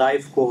at the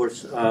life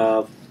course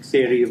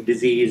theory of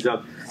disease,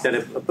 that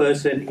a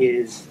person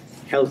is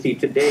healthy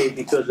today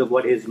because of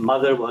what his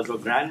mother was or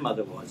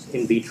grandmother was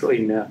in vitro,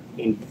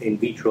 in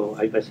vitro,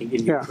 I think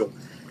in vitro.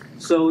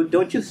 So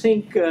don't you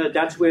think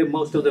that's where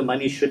most of the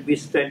money should be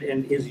spent?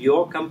 And is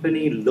your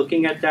company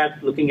looking at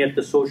that, looking at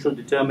the social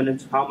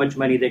determinants, how much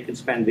money they can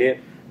spend there,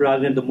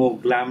 rather than the more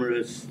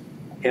glamorous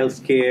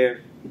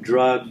healthcare,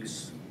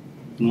 drugs,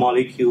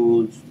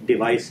 molecules,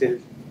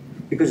 devices?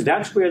 Because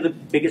that's where the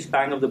biggest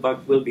bang of the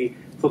buck will be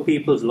for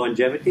people's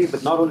longevity,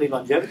 but not only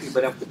longevity,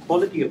 but of the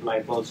quality of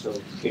life also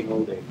in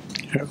old age.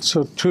 Yeah,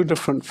 so two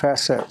different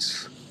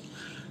facets.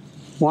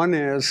 One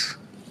is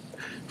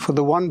for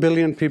the 1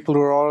 billion people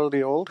who are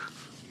already old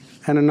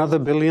and another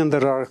billion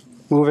that are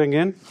moving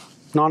in,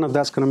 none of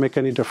that's going to make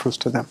any difference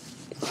to them.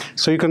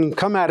 So you can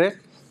come at it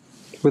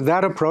with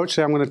that approach,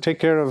 say I'm going to take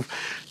care of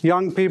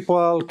young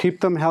people,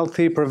 keep them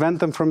healthy, prevent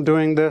them from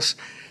doing this.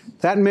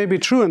 That may be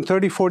true in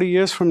 30, 40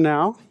 years from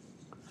now.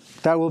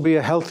 That will be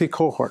a healthy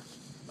cohort.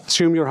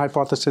 Assume your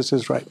hypothesis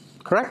is right,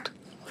 correct?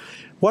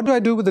 What do I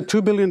do with the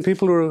 2 billion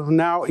people who are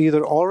now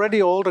either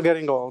already old or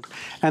getting old,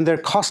 and they're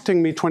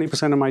costing me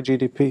 20% of my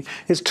GDP?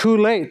 It's too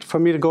late for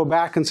me to go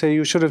back and say,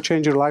 you should have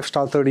changed your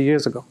lifestyle 30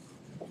 years ago.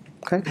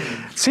 Okay?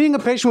 Seeing a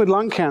patient with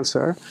lung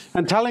cancer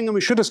and telling him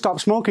he should have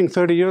stopped smoking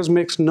 30 years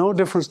makes no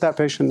difference to that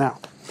patient now.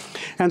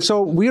 And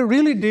so we're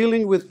really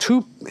dealing with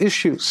two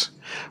issues.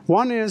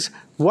 One is,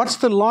 what's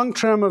the long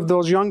term of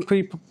those young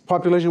people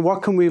population?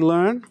 What can we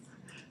learn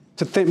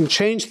to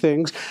change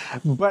things?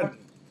 But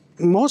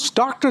most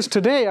doctors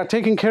today are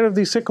taking care of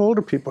these sick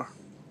older people.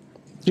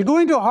 You go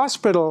into a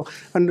hospital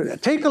and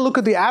take a look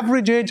at the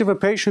average age of a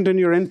patient in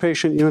your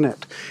inpatient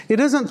unit. It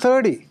isn't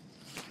 30.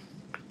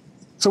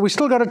 So we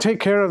still got to take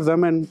care of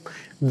them, and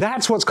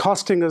that's what's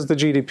costing us the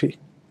GDP.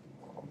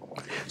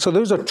 So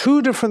those are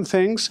two different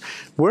things.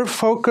 We're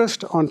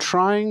focused on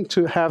trying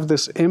to have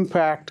this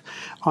impact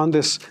on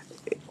this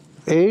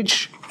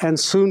age and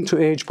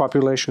soon-to-age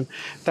population.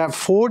 That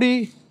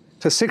 40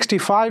 to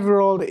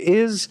 65-year-old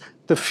is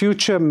the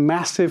future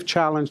massive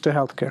challenge to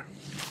healthcare.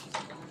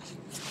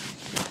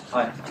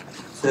 Hi.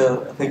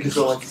 So thank you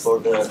so much for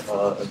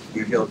the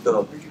detail.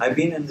 So I've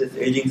been in this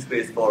aging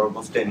space for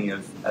almost 10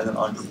 years as an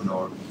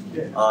entrepreneur.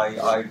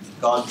 I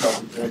got the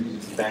opportunity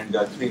to spend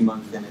 3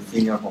 months in a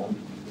senior home.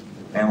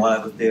 And while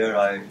I was there,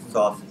 I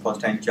saw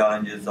first-hand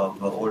challenges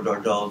of older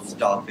adults,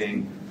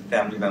 staffing,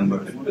 family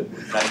members. And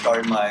I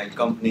started my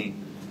company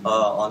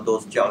on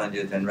those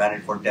challenges and ran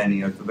it for 10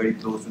 years, so very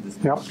close to this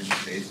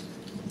space.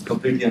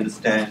 Completely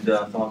understand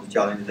some of the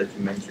challenges that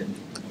you mentioned.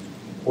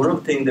 One of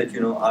the things that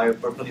I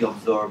personally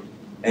observed,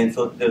 and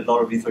so there's a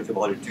lot of research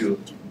about it too,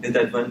 is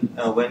that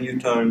when you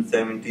turn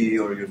 70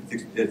 or you're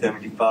 60,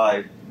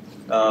 75,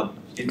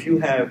 if you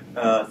have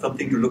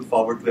something to look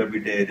forward to every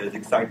day, there's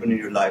excitement in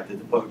your life,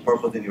 there's a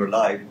purpose in your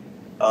life,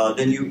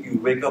 then you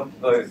wake up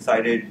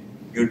excited.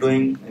 You're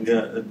doing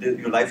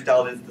your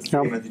lifestyle is the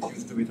same as it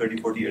used to be 30,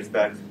 40 years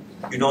back.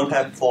 You don't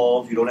have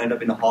falls, you don't end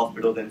up in a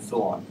hospital, and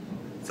so on.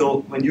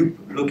 So when you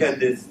look at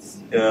this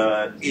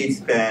age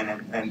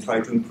span and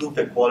try to improve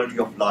the quality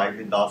of life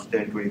in the last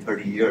 10, 20,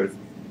 30 years,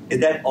 is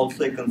that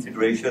also a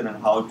consideration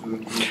on how to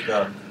improve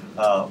the...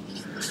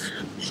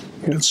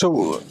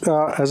 So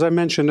as I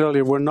mentioned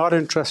earlier, we're not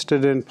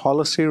interested in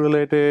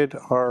policy-related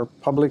or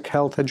public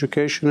health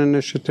education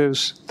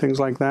initiatives, things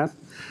like that.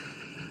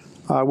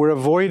 We're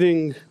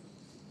avoiding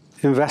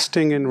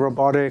investing in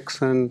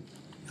robotics and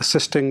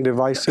assisting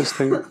devices,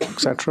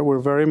 etc. We're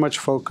very much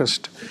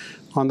focused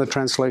on the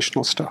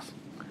translational stuff.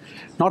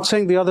 Not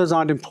saying the others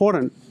aren't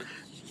important,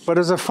 but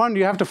as a fund,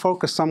 you have to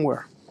focus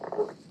somewhere.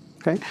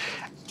 Okay?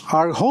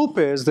 Our hope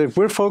is that if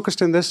we're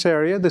focused in this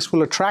area, this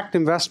will attract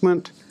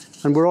investment,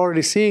 and we're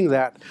already seeing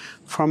that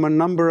from a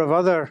number of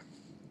other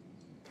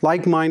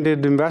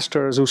like-minded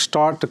investors who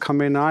start to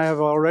come in. I have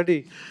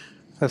already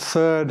a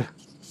third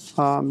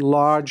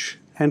large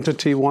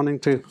entity wanting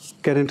to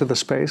get into the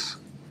space.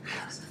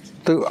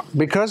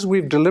 Because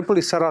we've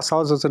deliberately set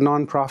ourselves as a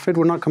nonprofit,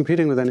 we're not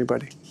competing with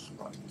anybody.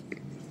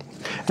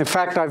 In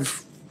fact,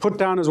 I've put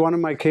down as one of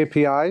my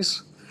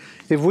KPIs,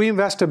 if we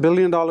invest $1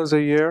 billion a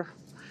year,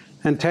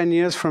 and 10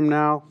 years from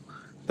now,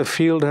 the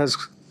field has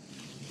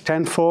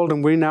tenfold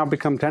and we now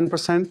become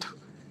 10%,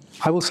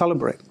 I will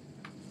celebrate.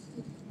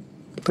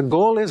 The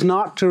goal is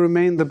not to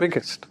remain the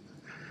biggest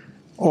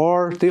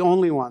or the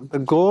only one. The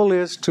goal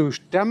is to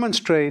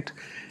demonstrate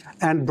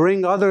and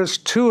bring others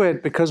to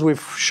it because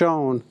we've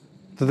shown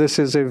that this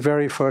is a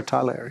very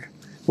fertile area.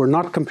 We're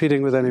not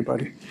competing with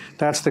anybody.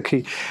 That's the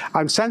key.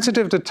 I'm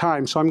sensitive to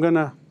time, so I'm going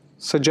to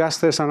suggest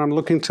this, and I'm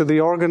looking to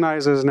the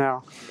organizers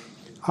now.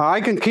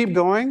 I can keep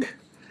going,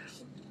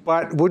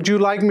 but would you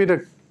like me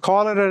to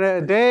call it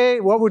a day?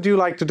 What would you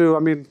like to do? I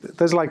mean,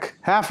 there's like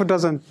half a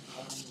dozen.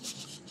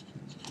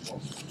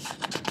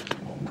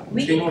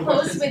 We can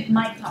close with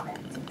my comment.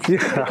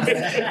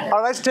 Yeah. All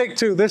right, let's take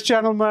two. This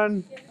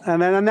gentleman,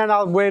 and then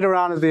I'll wait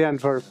around at the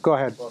end for. Go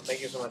ahead. Well,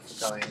 thank you so much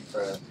for coming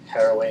for a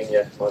harrowing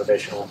yet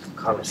motivational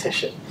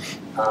conversation.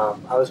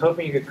 I was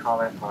hoping you could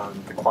comment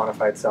on the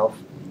quantified self.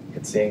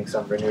 It's seeing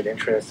some renewed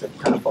interest. It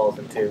kind of falls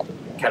into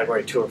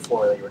category 2 or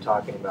 4 that you were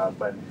talking about.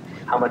 But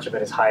how much of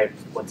it is hype?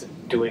 What's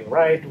it doing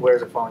right? Where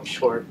is it falling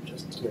short?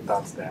 Just your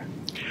thoughts there.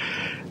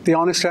 The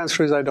honest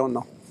answer is I don't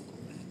know.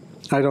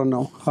 I don't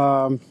know.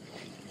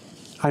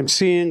 I'm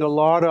seeing a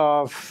lot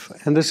of,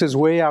 and this is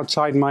way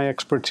outside my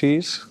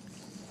expertise.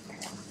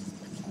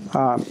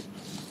 I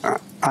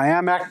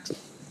am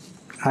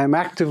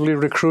actively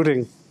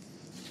recruiting.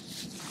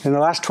 In the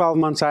last 12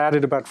 months, I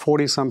added about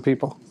 40-some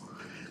people.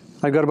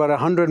 I've got about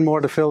 100 more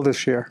to fill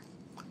this year.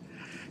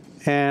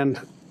 And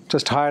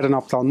just hired an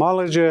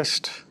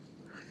ophthalmologist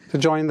to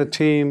join the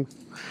team,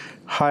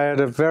 hired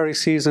a very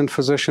seasoned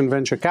physician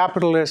venture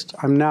capitalist.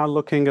 I'm now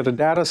looking at a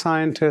data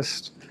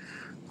scientist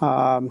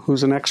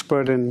who's an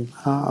expert in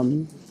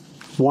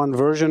one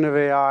version of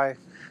AI,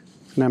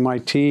 an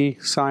MIT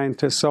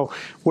scientist. So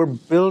we're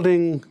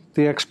building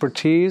the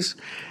expertise.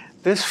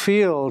 This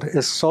field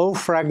is so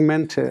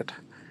fragmented,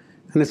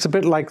 and it's a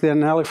bit like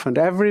an elephant.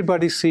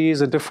 Everybody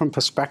sees a different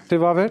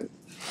perspective of it,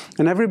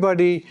 and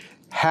everybody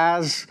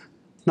has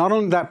not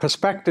only that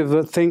perspective,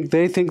 but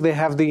they think they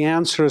have the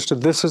answer as to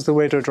this is the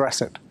way to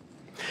address it.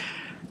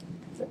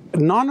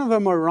 None of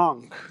them are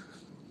wrong.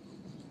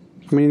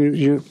 I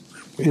mean,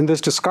 in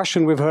this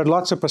discussion, we've heard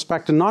lots of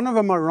perspectives. None of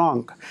them are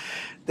wrong.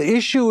 The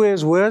issue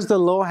is, where's the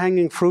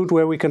low-hanging fruit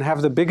where we can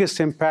have the biggest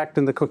impact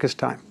in the quickest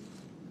time?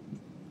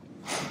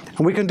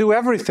 And we can do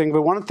everything,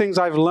 but one of the things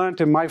I've learned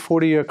in my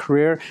 40-year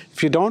career,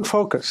 if you don't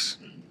focus,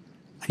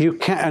 you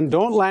can't, and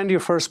don't land your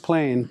first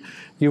plane,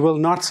 you will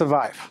not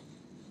survive.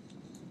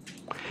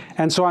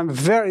 And so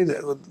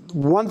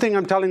one thing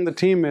I'm telling the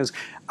team is,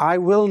 I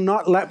will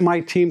not let my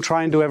team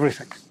try and do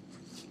everything.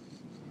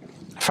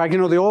 In fact,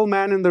 the old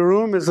man in the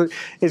room is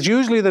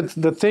usually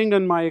the thing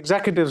in my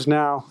executives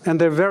now, and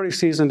they're very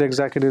seasoned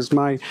executives.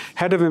 My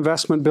head of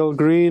investment, Bill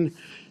Green,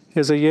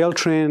 is a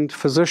Yale-trained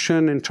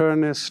physician,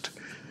 internist,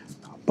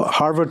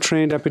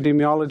 Harvard-trained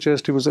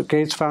epidemiologist. He was at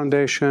Gates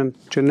Foundation,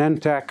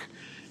 Genentech.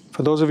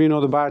 For those of you who know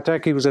the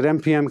Biotech, he was at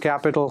MPM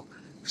Capital.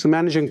 He's the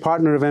managing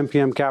partner of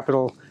MPM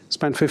Capital.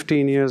 Spent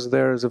 15 years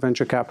there as a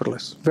venture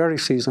capitalist. Very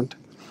seasoned.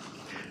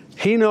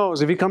 He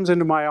knows if he comes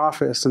into my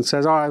office and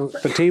says, oh,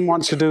 the team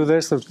wants to do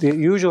this, the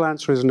usual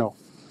answer is no.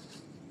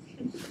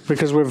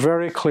 Because we're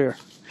very clear.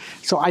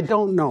 So I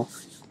don't know.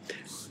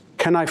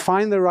 Can I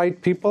find the right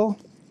people?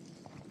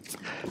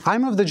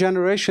 I'm of the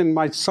generation,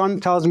 my son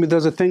tells me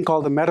there's a thing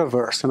called the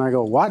metaverse. And I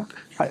go, what?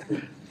 I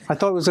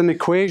thought it was an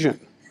equation.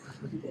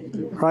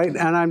 Right?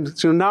 And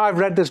so now I've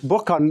read this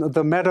book on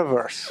the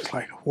metaverse. It's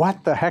like,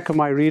 what the heck am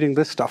I reading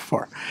this stuff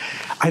for?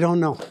 I don't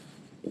know.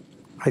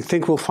 I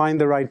think we'll find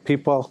the right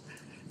people.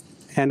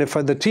 And if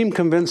the team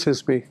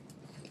convinces me,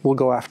 we'll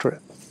go after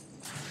it.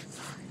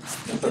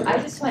 I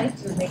just wanted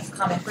to make a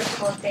comment. First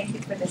of all, thank you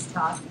for this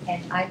talk.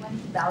 And I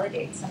want to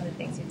validate some of the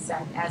things you've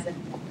said.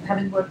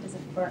 Having worked as a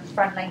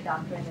frontline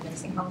doctor in the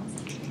nursing homes,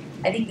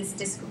 I think this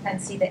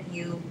discrepancy that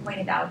you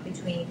pointed out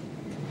between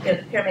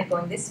the pyramid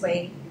going this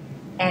way,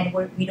 and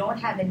we don't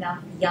have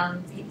enough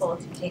young people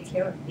to take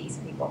care of these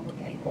people who are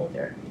getting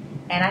older.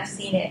 And I've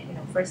seen it,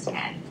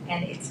 firsthand,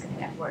 and it's going to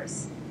get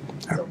worse.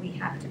 So we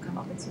have to come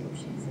up with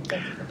solutions.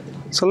 Thank you for the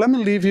talk. So let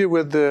me leave you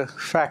with the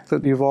fact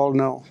that you all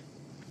know.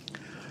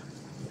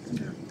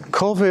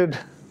 COVID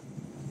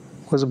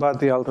was about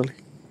the elderly.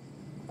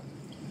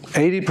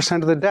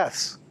 80% of the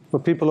deaths were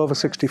people over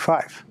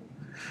 65.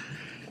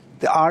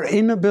 Our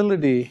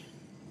inability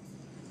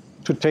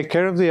to take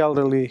care of the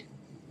elderly,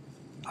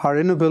 our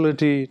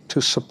inability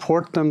to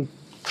support them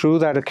through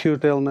that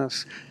acute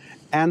illness,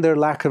 and their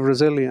lack of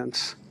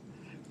resilience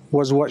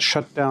was what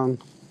shut down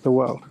the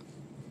world.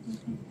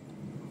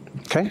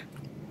 Okay?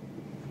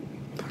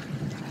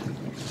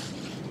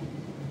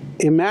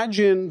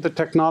 Imagine the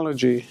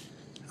technology,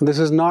 and this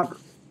is not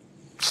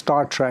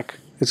Star Trek,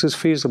 this is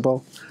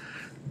feasible,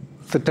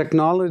 the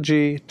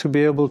technology to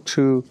be able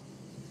to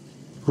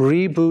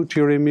reboot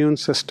your immune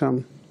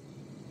system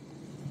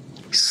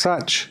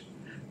such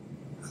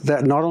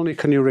that not only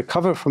can you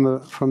recover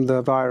from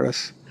the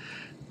virus,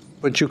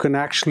 but you can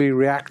actually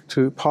react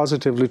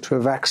positively to a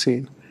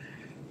vaccine.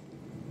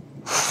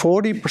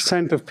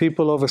 40% of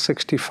people over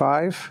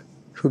 65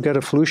 who get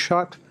a flu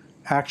shot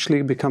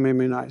actually become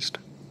immunized.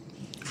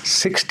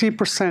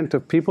 60%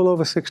 of people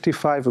over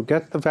 65 who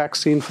get the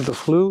vaccine for the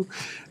flu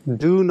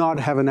do not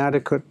have an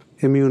adequate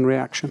immune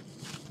reaction.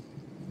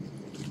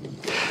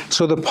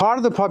 So the part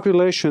of the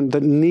population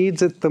that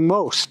needs it the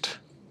most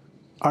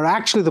are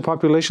actually the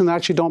population that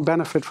actually don't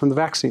benefit from the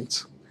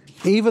vaccines,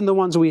 even the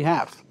ones we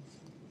have.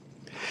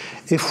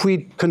 If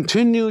we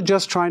continue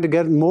just trying to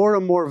get more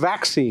and more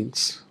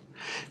vaccines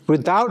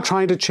without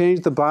trying to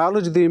change the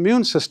biology of the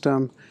immune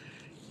system,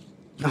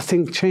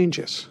 nothing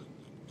changes.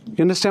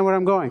 You understand where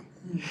I'm going?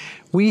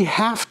 We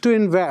have to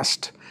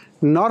invest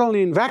not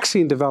only in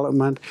vaccine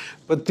development,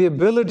 but the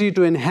ability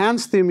to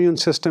enhance the immune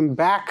system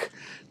back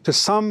to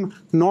some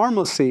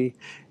normalcy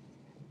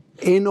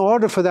in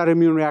order for that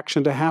immune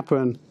reaction to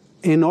happen,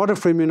 in order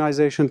for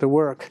immunization to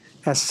work.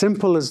 As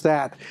simple as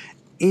that,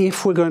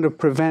 if we're going to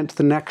prevent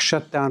the next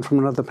shutdown from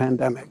another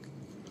pandemic.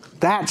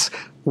 That's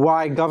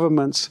why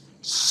governments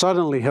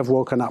suddenly have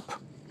woken up.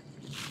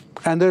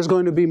 And there's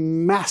going to be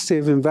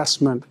massive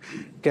investment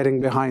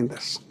getting behind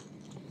this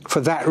for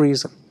that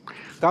reason.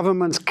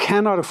 Governments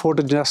cannot afford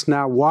to just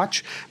now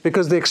watch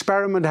because the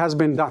experiment has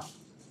been done.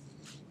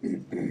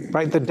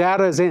 Right? The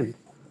data is in.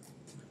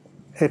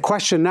 The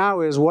question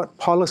now is what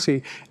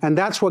policy, and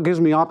that's what gives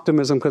me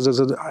optimism, because there's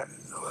a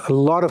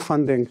lot of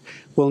funding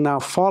will now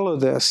follow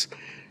this,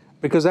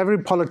 because every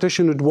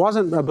politician who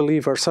wasn't a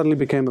believer suddenly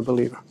became a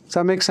believer. Does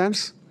that make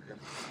sense?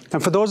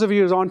 And for those of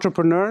you as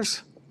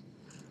entrepreneurs,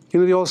 you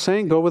know the old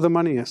saying, go where the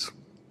money is.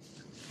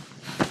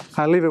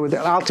 I'll leave it with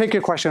that. I'll take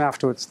your question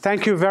afterwards.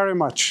 Thank you very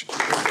much.